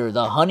competitor,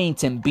 the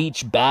Huntington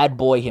Beach bad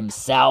boy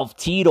himself,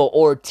 Tito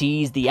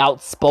Ortiz, the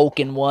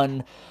outspoken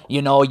one.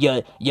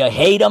 You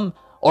hate him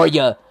or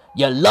you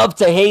love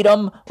to hate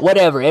him,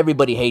 whatever.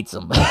 Everybody hates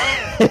him.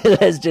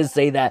 Let's just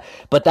say that.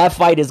 But that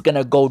fight is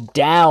gonna go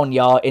down,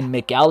 y'all, in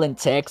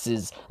McAllen,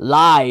 Texas,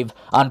 live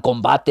on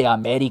Combate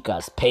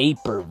Americas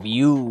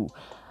pay-per-view.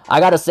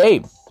 I gotta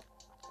say,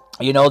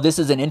 this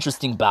is an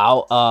interesting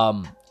bout.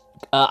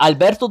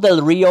 Alberto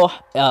Del Rio,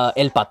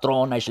 El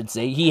Patron, I should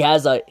say, he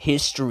has a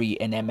history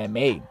in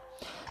MMA.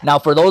 Now,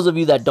 for those of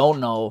you that don't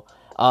know,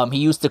 he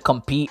used to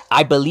compete,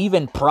 I believe,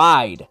 in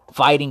Pride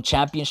Fighting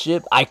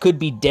Championship. I could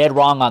be dead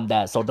wrong on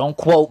that, so don't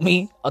quote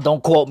me.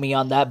 Don't quote me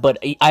on that, but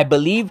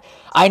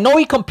I know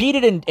he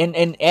competed in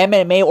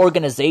MMA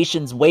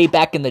organizations way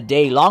back in the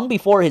day, long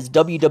before his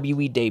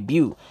WWE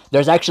debut.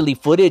 There's actually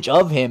footage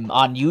of him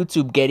on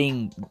YouTube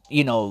getting,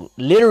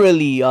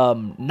 literally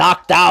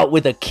knocked out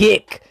with a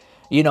kick.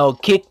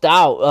 Kicked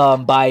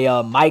out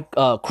by Mike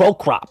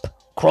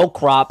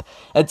Crocrop.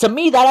 And to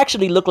me, that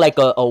actually looked like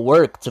a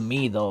work to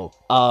me, though.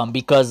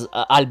 Because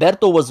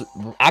Alberto was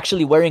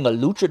actually wearing a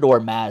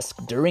luchador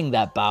mask during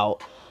that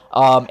bout.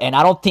 And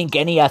I don't think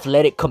any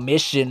athletic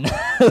commission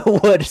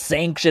would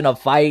sanction a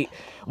fight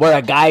where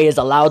a guy is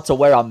allowed to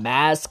wear a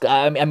mask.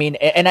 I mean,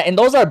 and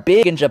those are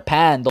big in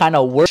Japan. Those kind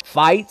of work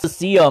fights to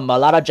see them. A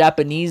lot of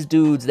Japanese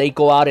dudes, they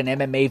go out in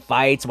MMA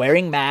fights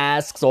wearing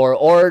masks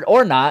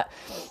or not.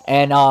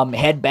 And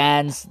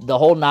headbands, the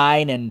whole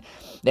nine, and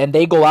then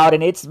they go out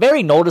and it's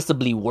very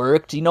noticeably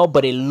worked,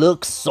 but it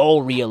looks so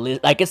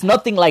realistic. Like, it's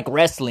nothing like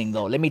wrestling,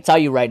 though. Let me tell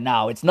you right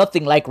now, it's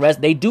nothing like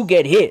wrestling. They do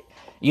get hit.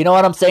 You know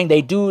what I'm saying?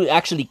 They do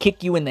actually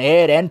kick you in the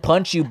head and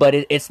punch you, but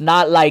it's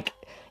not like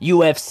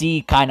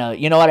UFC kind of,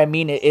 you know what I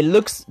mean? It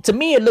looks, to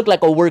me, it looked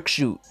like a work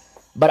shoot.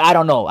 But I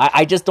don't know.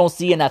 I just don't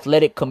see an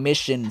athletic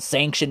commission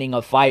sanctioning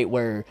a fight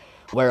where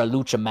a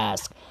lucha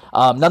mask.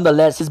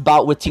 Nonetheless, his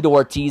bout with Tito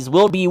Ortiz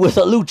will be with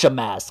a lucha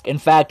mask. In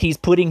fact, he's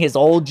putting his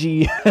OG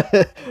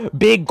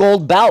big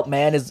gold belt,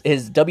 man, his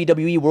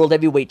WWE World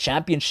Heavyweight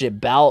Championship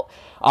belt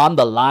on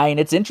the line.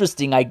 It's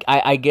interesting.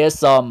 I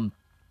guess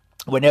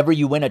whenever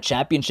you win a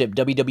championship,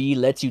 WWE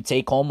lets you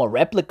take home a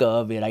replica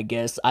of it, I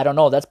guess. I don't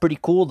know. That's pretty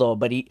cool, though.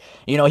 But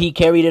he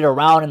carried it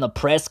around in the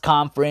press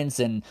conference.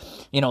 And,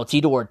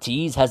 Tito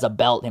Ortiz has a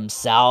belt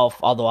himself,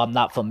 although I'm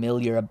not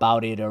familiar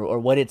about it or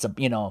what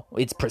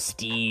it's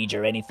prestige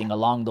or anything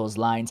along those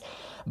lines.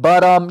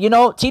 But,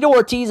 Tito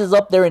Ortiz is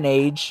up there in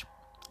age.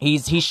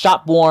 He's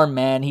shop worn,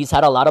 man. He's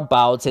had a lot of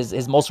bouts.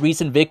 His most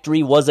recent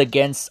victory was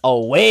against a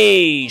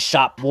way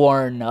shop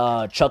worn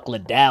Chuck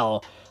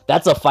Liddell.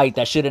 That's a fight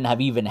that shouldn't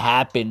have even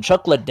happened.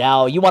 Chuck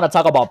Liddell, you want to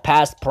talk about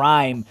past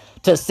prime.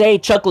 To say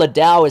Chuck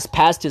Liddell is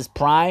past his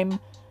prime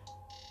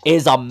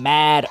is a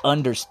mad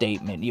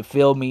understatement. You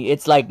feel me?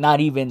 It's like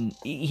not even,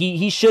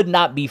 he should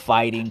not be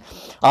fighting.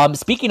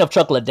 Speaking of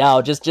Chuck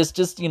Liddell, just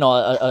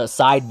a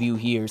side view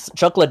here.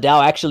 Chuck Liddell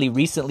actually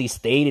recently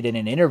stated in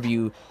an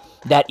interview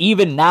that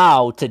even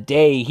now,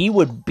 today, he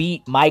would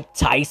beat Mike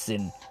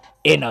Tyson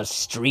in a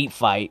street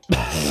fight.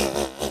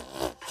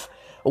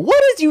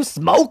 What is you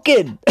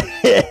smoking?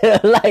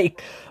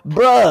 Like,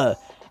 bruh,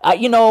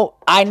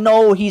 I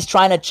know he's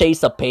trying to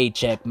chase a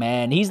paycheck,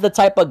 man. He's the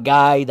type of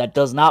guy that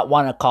does not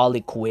want to call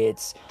it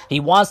quits. He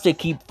wants to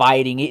keep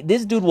fighting.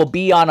 This dude will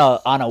be on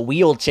a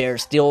wheelchair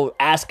still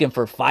asking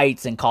for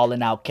fights and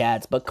calling out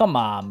cats. But come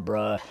on,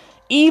 bruh.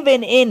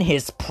 Even in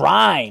his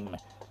prime,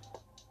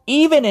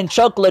 even in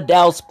Chuck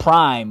Liddell's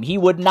prime, he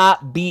would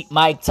not beat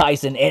Mike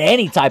Tyson in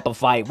any type of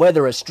fight,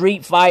 whether a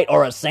street fight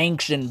or a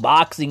sanctioned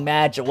boxing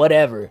match or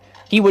whatever.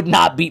 He would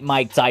not beat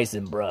Mike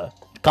Tyson, bruh.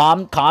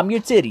 Calm your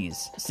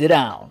titties. Sit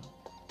down.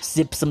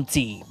 Sip some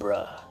tea,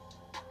 bruh.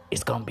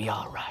 It's gonna be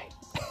alright.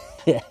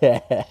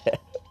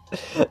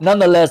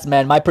 Nonetheless,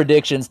 man, my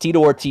predictions: Tito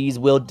Ortiz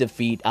will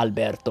defeat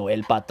Alberto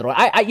El Patron.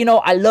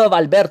 I love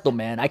Alberto,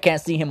 man. I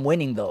can't see him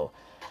winning, though.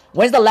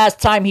 When's the last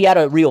time he had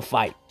a real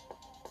fight?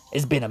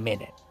 It's been a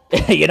minute.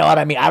 You know what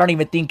I mean? I don't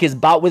even think his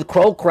bout with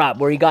Crow Crop,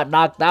 where he got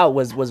knocked out,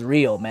 was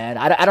real, man.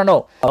 I don't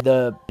know.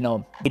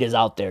 It is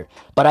out there.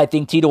 But I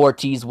think Tito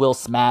Ortiz will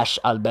smash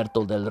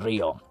Alberto Del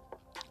Rio.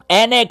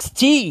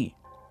 NXT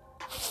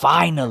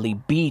finally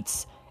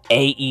beats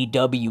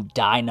AEW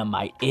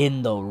Dynamite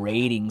in the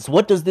ratings.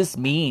 What does this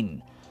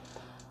mean?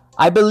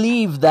 I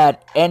believe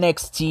that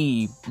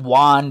NXT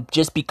won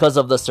just because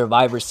of the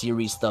Survivor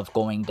Series stuff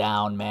going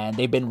down, man.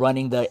 They've been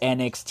running the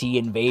NXT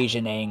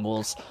invasion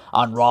angles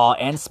on Raw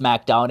and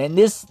SmackDown, and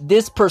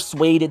this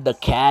persuaded the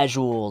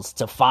casuals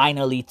to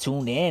finally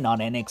tune in on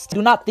NXT.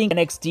 Do not think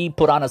NXT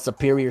put on a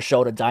superior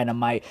show to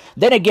Dynamite.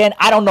 Then again,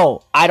 I don't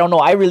know.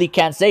 I really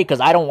can't say because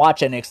I don't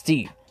watch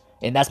NXT.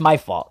 And that's my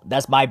fault.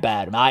 That's my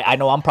bad. I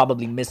know I'm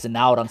probably missing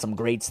out on some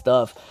great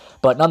stuff.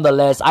 But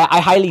nonetheless,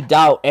 I highly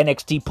doubt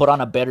NXT put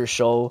on a better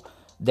show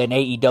than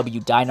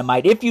AEW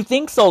Dynamite. If you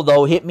think so,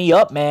 though, hit me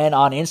up, man,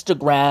 on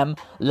Instagram,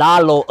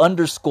 Lalo_THR.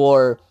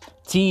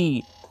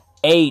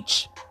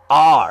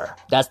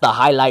 That's the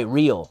highlight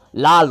reel.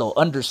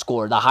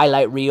 Lalo_ the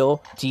highlight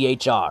reel,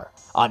 THR.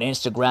 On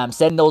Instagram.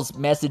 Send those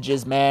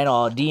messages, man,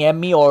 or DM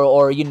me or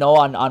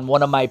on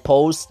one of my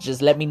posts.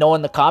 Just let me know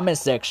in the comment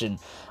section.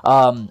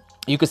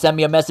 You can send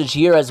me a message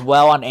here as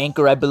well on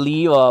Anchor, I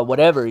believe, or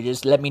whatever.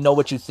 Just let me know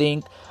what you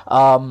think.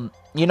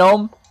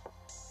 NXT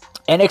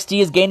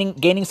is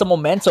gaining some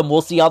momentum.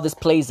 We'll see how this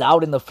plays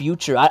out in the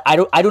future.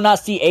 I do not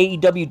see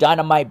AEW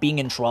Dynamite being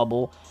in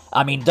trouble.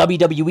 I mean,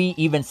 WWE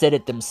even said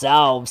it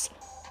themselves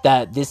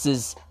that this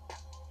is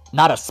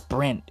not a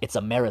sprint, it's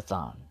a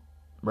marathon,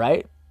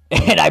 right?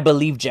 And I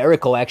believe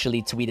Jericho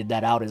actually tweeted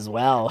that out as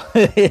well,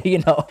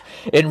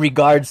 in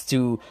regards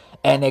to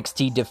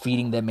NXT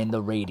defeating them in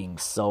the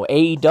ratings. So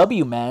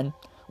AEW, man,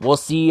 we'll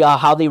see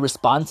how they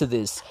respond to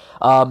this.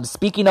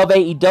 Speaking of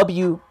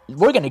AEW,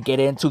 we're going to get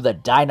into the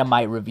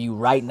Dynamite review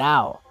right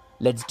now.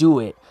 Let's do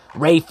it.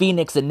 Rey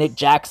Fenix and Nick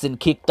Jackson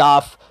kicked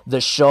off the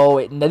show.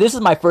 Now, this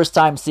is my first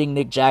time seeing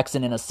Nick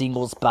Jackson in a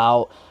singles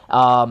bout.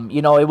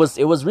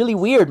 It was really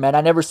weird, man.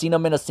 I never seen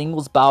him in a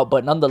singles bout,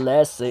 but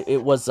nonetheless,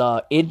 it was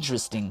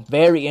interesting,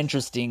 very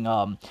interesting.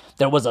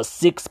 There was a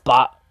 6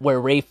 spot where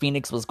Rey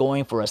Fenix was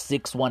going for a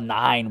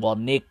 619 while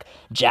Nick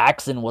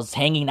Jackson was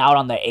hanging out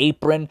on the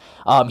apron.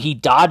 He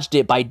dodged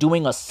it by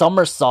doing a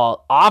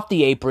somersault off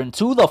the apron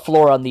to the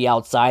floor on the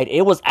outside.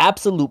 It was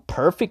absolute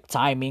perfect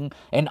timing,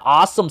 an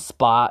awesome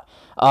spot.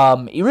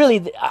 I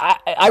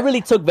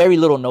really took very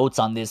little notes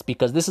on this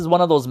because this is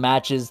one of those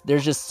matches.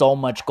 There's just so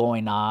much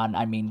going on.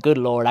 I mean, good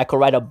Lord, I could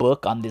write a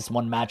book on this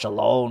one match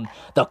alone.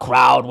 The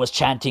crowd was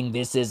chanting,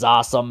 "This is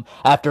awesome,"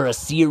 after a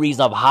series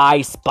of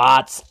high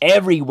spots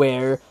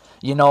everywhere.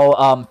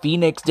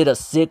 Phoenix did a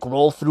sick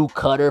roll-through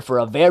cutter for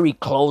a very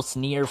close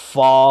near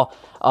fall.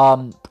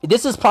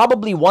 This is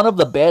probably one of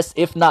the best,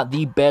 if not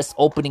the best,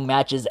 opening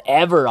matches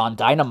ever on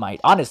Dynamite.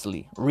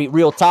 Honestly,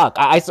 real talk.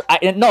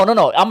 No. I'm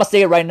gonna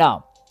say it right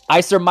now. I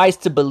surmise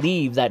to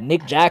believe that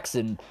Nick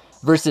Jackson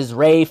versus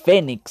Rey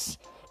Fenix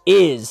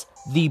is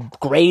the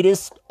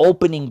greatest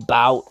opening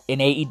bout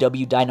in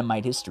AEW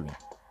Dynamite history.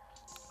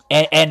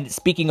 And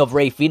speaking of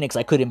Rey Fenix,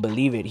 I couldn't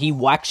believe it.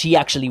 He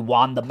actually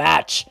won the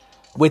match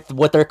with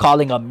what they're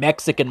calling a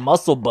Mexican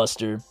muscle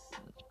buster.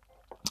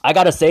 I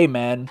gotta say,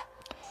 man,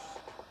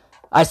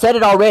 I said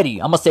it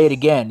already. I'm gonna say it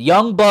again.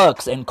 Young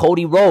Bucks and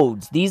Cody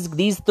Rhodes,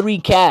 these 3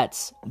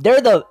 cats, they're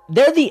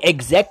the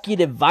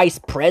executive vice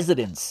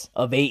presidents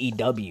of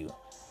AEW.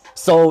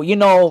 So,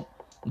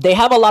 they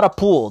have a lot of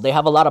pull. They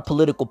have a lot of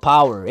political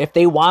power. If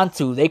they want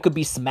to, they could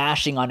be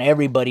smashing on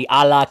everybody,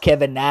 a la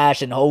Kevin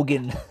Nash and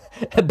Hogan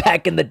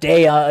back in the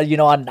day,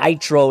 on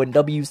Nitro and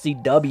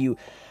WCW.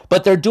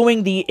 But they're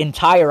doing the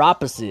entire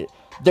opposite.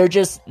 They're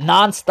just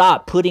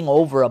nonstop putting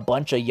over a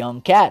bunch of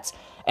young cats.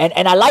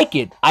 And I like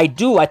it. I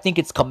do. I think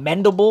it's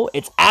commendable.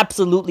 It's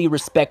absolutely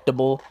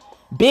respectable.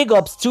 Big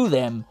ups to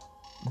them.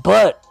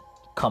 But,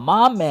 come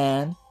on,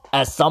 man.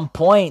 At some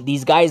point,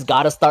 these guys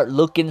gotta start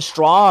looking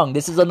strong.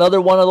 This is another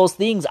one of those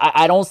things.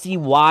 I don't see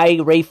why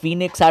Rey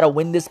Fenix had to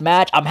win this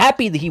match. I'm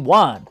happy that he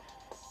won.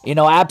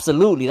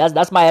 Absolutely.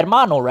 That's my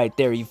hermano right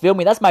there. You feel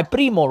me? That's my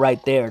primo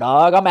right there,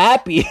 dog. I'm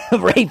happy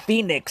Rey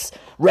Fenix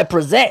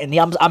representing.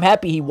 I'm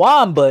happy he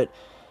won, but,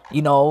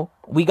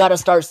 we gotta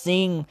start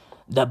seeing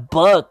the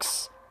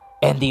Bucks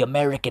and the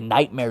American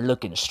Nightmare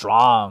looking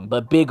strong.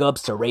 But big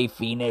ups to Rey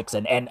Fenix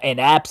and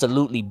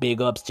absolutely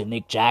big ups to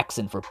Nick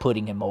Jackson for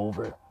putting him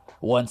over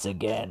once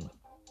again.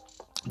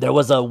 There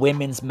was a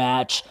women's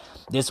match.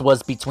 This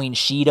was between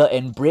Sheeta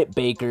and Britt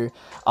Baker.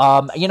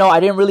 I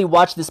didn't really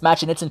watch this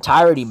match in its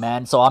entirety,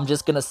 man. So I'm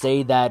just going to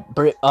say that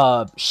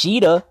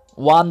Sheeta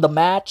won the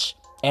match.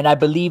 And I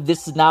believe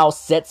this now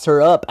sets her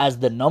up as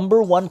the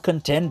 #1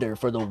 contender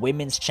for the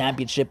women's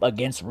championship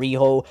against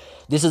Riho.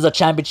 This is a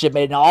championship,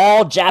 an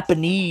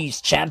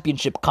all-Japanese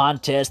championship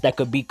contest that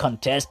could be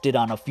contested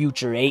on a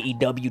future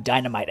AEW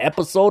Dynamite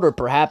episode or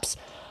perhaps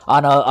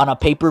on a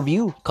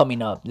pay-per-view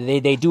coming up.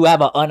 They do have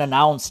an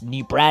unannounced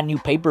brand new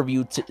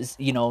pay-per-view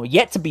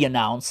yet to be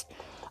announced.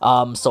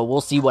 So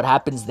we'll see what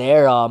happens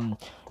there.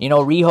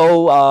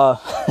 Riho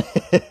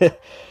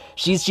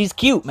she's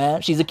cute,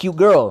 man. She's a cute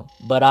girl,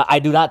 but I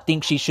do not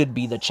think she should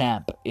be the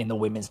champ in the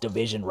women's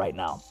division right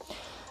now.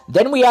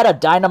 Then we had a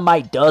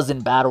Dynamite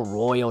Dozen Battle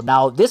Royal.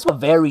 Now, this was a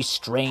very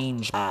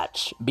strange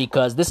match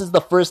because this is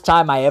the first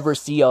time I ever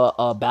see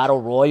a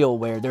Battle Royal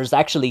where there's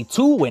actually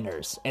 2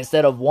 winners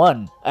instead of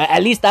 1.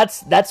 At least that's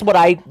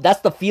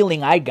the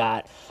feeling I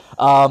got.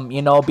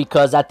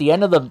 Because at the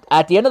end of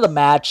the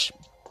match,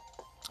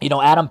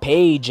 Adam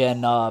Page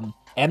and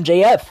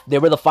MJF, they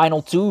were the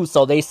final 2,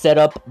 so they set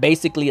up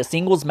basically a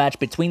singles match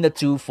between the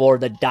 2 for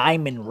the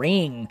Diamond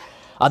Ring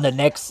on the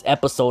next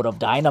episode of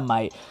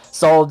Dynamite.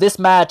 So this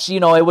match,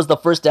 it was the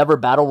first ever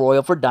Battle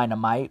Royal for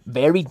Dynamite.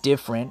 Very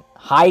different,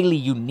 highly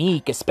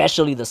unique,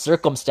 especially the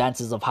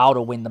circumstances of how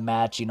to win the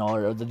match,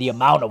 or the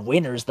amount of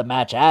winners the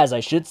match has, I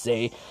should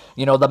say.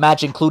 The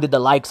match included the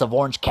likes of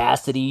Orange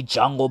Cassidy,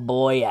 Jungle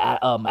Boy,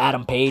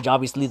 Adam Page,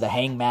 obviously the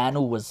Hangman,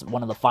 who was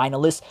one of the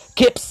finalists,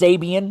 Kip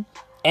Sabian,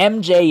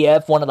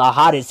 MJF, one of the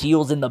hottest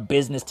heels in the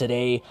business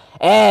today,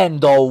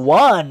 and the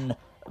one,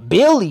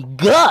 Billy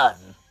Gunn.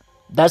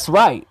 That's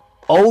right.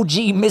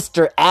 OG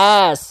Mr.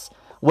 Ass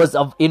was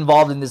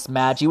involved in this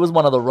match. He was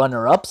one of the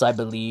runner-ups, I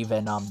believe,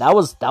 and that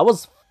was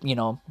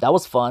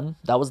fun.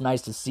 That was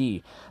nice to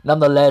see.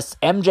 Nonetheless,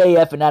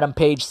 MJF and Adam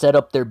Page set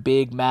up their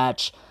big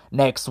match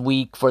next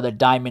week for the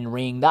Diamond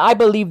Ring. Now, I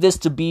believe this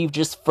to be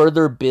just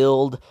further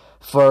build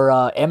for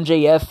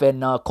MJF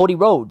and Cody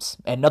Rhodes,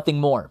 and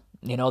nothing more.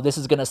 This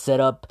is going to set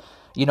up,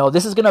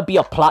 this is going to be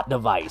a plot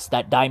device.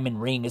 That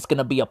Diamond Ring is going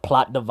to be a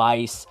plot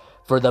device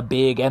for the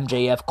big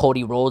MJF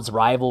Cody Rhodes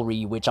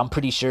rivalry, which I'm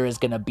pretty sure is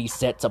going to be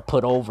set to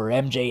put over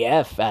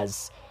MJF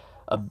as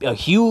a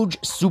huge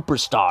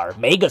superstar,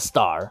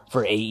 megastar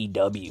for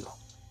AEW.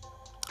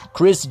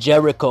 Chris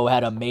Jericho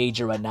had a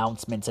major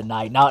announcement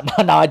tonight. Now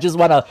I just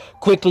want to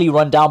quickly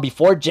run down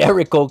before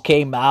Jericho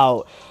came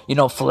out,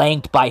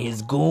 flanked by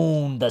his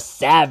goon, the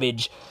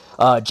Savage,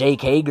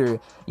 Jake Hager.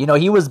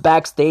 He was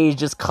backstage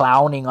just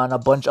clowning on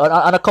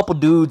a couple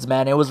dudes,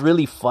 man. It was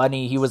really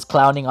funny. He was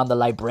clowning on the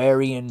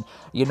librarian,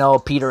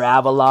 Peter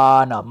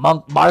Avalon,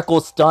 Marco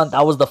Stunt.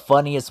 That was the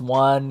funniest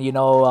one,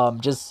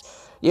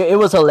 it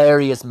was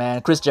hilarious, man.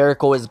 Chris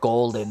Jericho is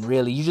golden,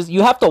 really.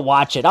 You have to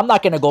watch it. I'm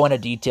not going to go into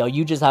detail.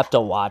 You just have to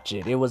watch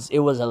it. It was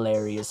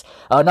hilarious.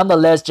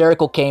 Nonetheless,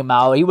 Jericho came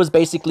out. He was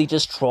basically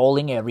just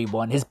trolling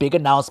everyone. His big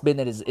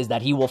announcement is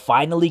that he will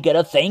finally get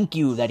a thank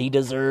you that he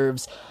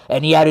deserves.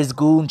 And he had his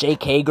goon,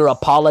 Jake Hager,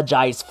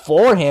 apologize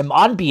for him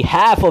on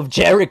behalf of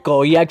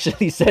Jericho. He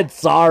actually said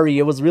sorry.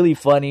 It was really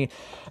funny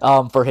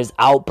for his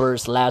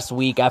outburst last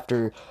week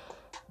after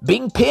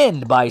being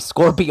pinned by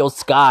Scorpio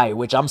Sky,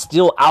 which I'm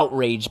still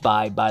outraged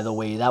by the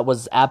way. That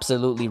was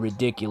absolutely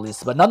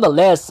ridiculous. But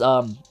nonetheless,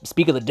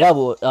 speak of the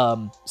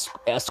devil,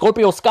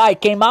 Scorpio Sky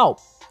came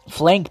out,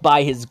 flanked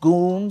by his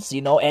goons,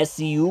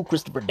 SCU,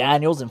 Christopher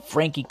Daniels, and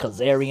Frankie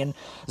Kazarian.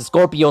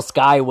 Scorpio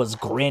Sky was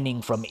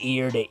grinning from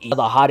ear to ear.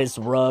 The hottest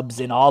rubs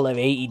in all of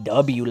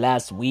AEW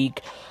last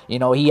week.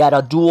 He had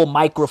a dual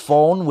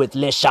microphone with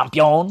Le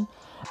Champion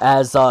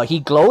as he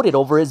gloated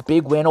over his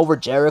big win over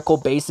Jericho,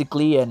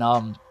 basically,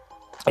 and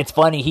it's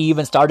funny, he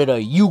even started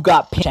a "You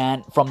Got P"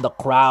 chant from the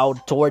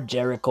crowd toward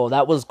Jericho.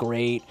 That was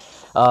great,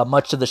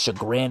 much to the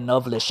chagrin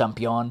of Le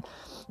Champion.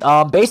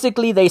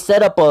 Basically, they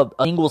set up a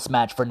singles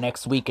match for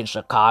next week in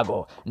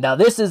Chicago. Now,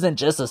 this isn't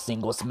just a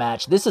singles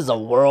match. This is a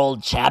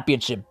world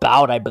championship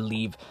bout, I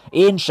believe,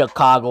 in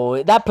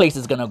Chicago. That place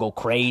is going to go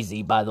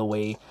crazy, by the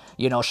way.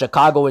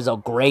 Chicago is a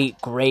great,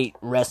 great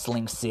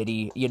wrestling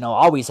city.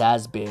 Always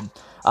has been.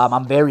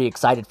 I'm very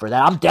excited for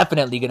that. I'm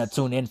definitely going to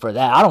tune in for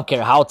that. I don't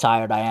care how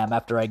tired I am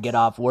after I get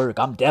off work.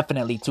 I'm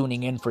definitely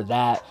tuning in for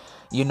that.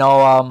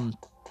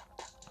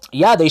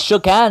 Yeah, they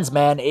shook hands,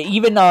 man.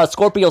 Even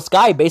Scorpio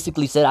Sky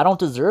basically said, I don't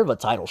deserve a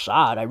title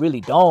shot. I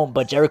really don't.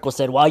 But Jericho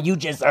said, well, you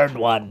just earned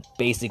one,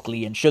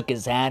 basically, and shook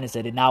his hand and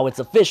said, and now it's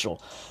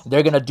official.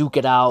 They're going to duke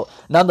it out.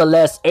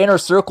 Nonetheless, Inner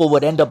Circle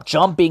would end up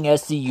jumping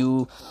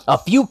SCU. A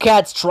few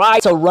cats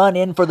tried to run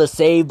in for the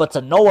save, but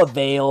to no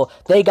avail.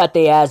 They got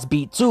their ass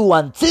beat too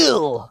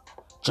until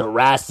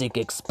Jurassic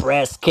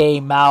Express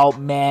came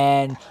out,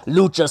 man.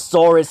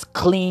 Luchasaurus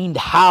cleaned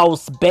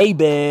house,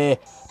 baby.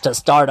 to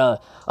start a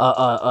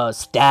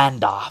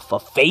standoff, a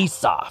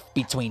face-off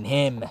between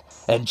him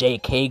and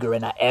Jake Hager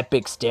in an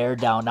epic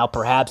stare-down. Now,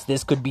 perhaps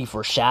this could be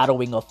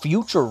foreshadowing a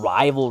future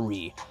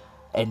rivalry,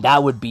 and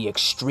that would be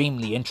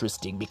extremely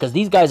interesting because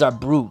these guys are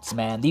brutes,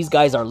 man. These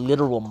guys are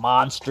literal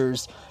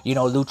monsters. You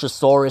know,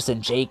 Luchasaurus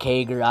and Jake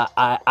Hager.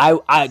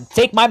 I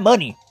take my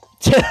money.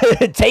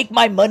 Take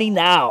my money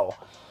now.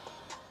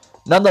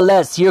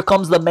 Nonetheless, here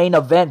comes the main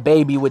event,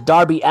 baby, with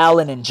Darby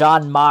Allin and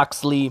Jon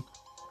Moxley.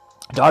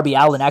 Darby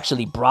Allin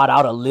actually brought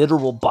out a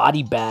literal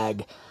body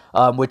bag,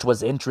 which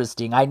was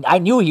interesting. I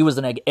knew he was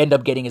going to end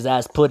up getting his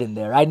ass put in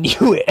there. I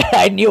knew it.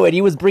 I knew it.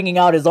 He was bringing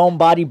out his own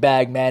body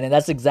bag, man, and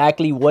that's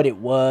exactly what it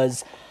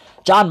was.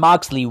 Jon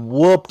Moxley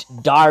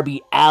whooped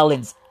Darby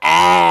Allin's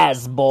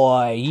ass,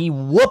 boy. He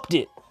whooped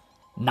it.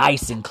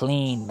 Nice and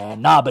clean,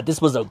 man. Nah, but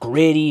this was a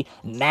gritty,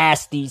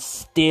 nasty,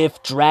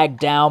 stiff, dragged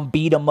down,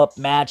 beat 'em up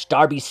match.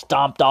 Darby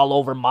stomped all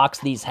over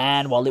Moxley's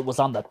hand while it was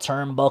on the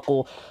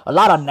turnbuckle. A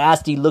lot of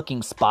nasty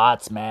looking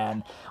spots,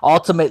 man.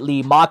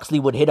 Ultimately, Moxley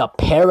would hit a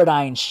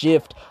paradigm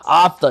shift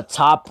off the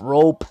top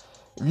rope.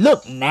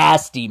 Looked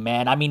nasty,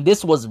 man. I mean,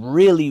 this was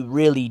really,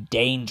 really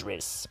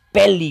dangerous.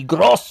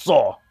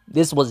 Peligroso.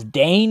 This was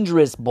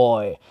dangerous,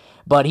 boy.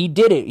 But he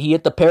did it. He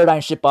hit the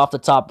paradigm shift off the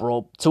top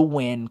rope to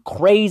win.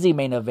 Crazy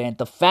main event.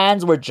 The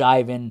fans were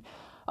jiving.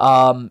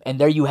 And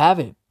there you have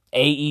it.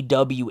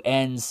 AEW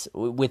ends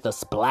with a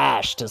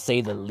splash, to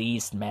say the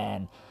least,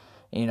 man.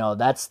 You know,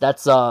 that's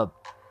an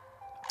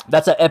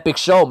epic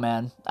show,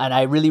 man. And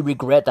I really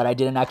regret that I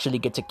didn't actually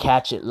get to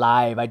catch it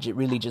live. I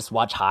really just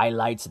watch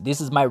highlights. This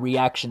is my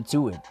reaction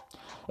to it.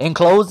 In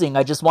closing,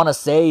 I just want to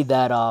say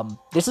that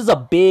this is a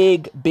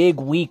big, big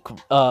week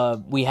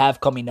we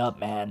have coming up,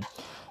 man.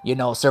 You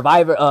know,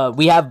 Survivor,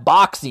 we have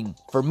boxing.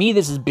 For me,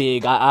 this is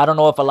big. I don't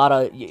know if a lot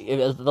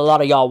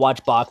of y'all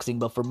watch boxing,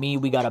 but for me,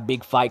 we got a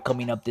big fight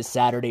coming up this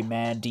Saturday,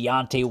 man.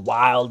 Deontay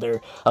Wilder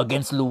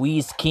against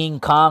Luis King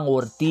Kong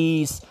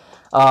Ortiz.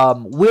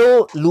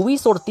 Will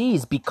Luis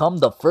Ortiz become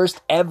the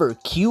first ever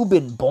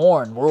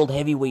Cuban-born world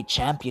heavyweight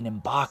champion in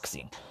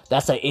boxing?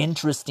 That's an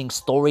interesting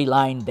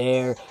storyline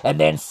there. And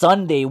then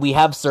Sunday, we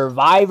have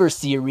Survivor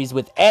Series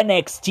with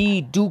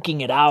NXT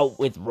duking it out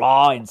with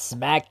Raw and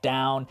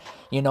SmackDown.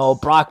 You know,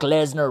 Brock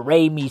Lesnar,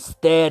 Rey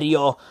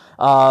Mysterio.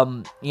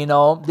 You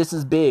know, this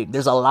is big.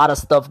 There's a lot of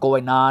stuff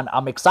going on.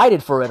 I'm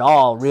excited for it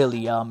all,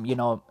 really. You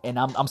know, and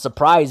I'm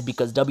surprised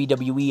because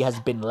WWE has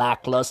been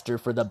lackluster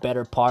for the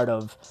better part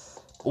of,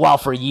 well,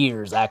 for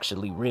years,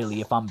 actually,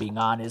 really, if I'm being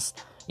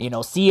honest. You know,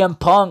 CM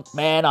Punk,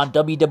 man, on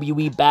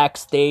WWE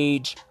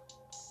Backstage.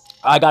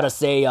 I gotta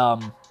say,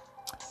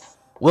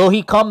 will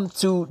he come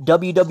to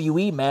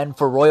WWE, man,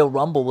 for Royal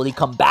Rumble? Will he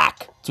come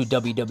back to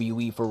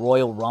WWE for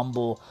Royal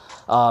Rumble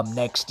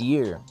next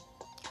year?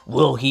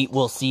 Will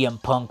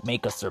CM Punk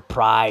make a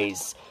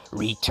surprise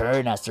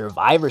return at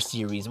Survivor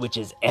Series, which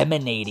is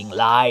emanating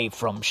live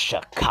from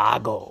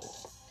Chicago?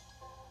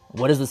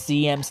 What does the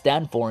CM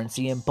stand for in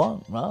CM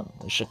Punk? Well,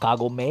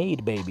 Chicago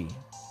made, baby.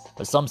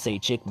 But some say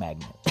Chick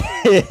Magnet.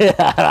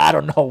 I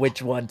don't know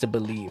which one to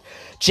believe.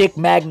 Chick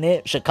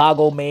Magnet,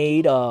 Chicago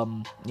made,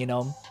 you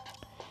know,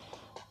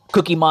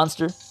 Cookie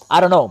Monster. I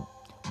don't know.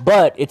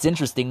 But it's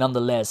interesting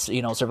nonetheless.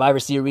 You know, Survivor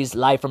Series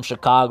live from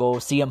Chicago,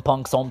 CM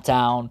Punk's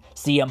hometown,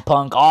 CM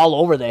Punk all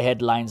over the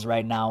headlines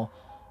right now.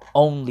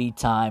 Only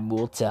time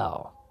will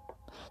tell.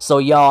 So,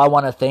 y'all, I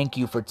want to thank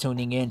you for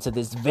tuning in to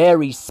this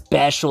very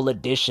special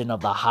edition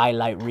of the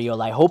Highlight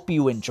Reel. I hope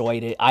you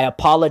enjoyed it. I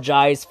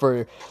apologize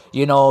for,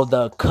 you know,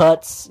 the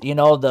cuts, you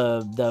know,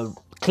 the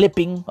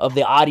clipping of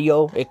the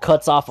audio. It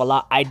cuts off a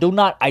lot. I do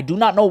not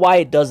know why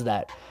it does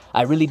that.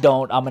 I really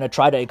don't. I'm going to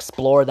try to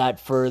explore that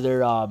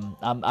further.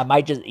 I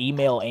might just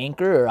email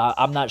Anchor, or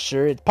I'm not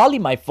sure. It's probably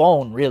my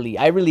phone, really.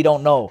 I really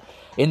don't know.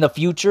 In the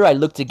future, I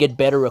look to get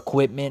better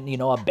equipment, you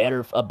know, a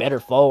better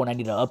phone. I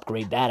need to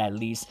upgrade that at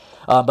least.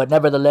 But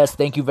nevertheless,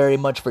 thank you very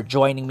much for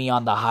joining me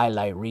on the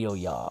Highlight Reel,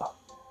 y'all.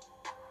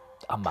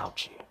 I'm out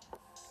here.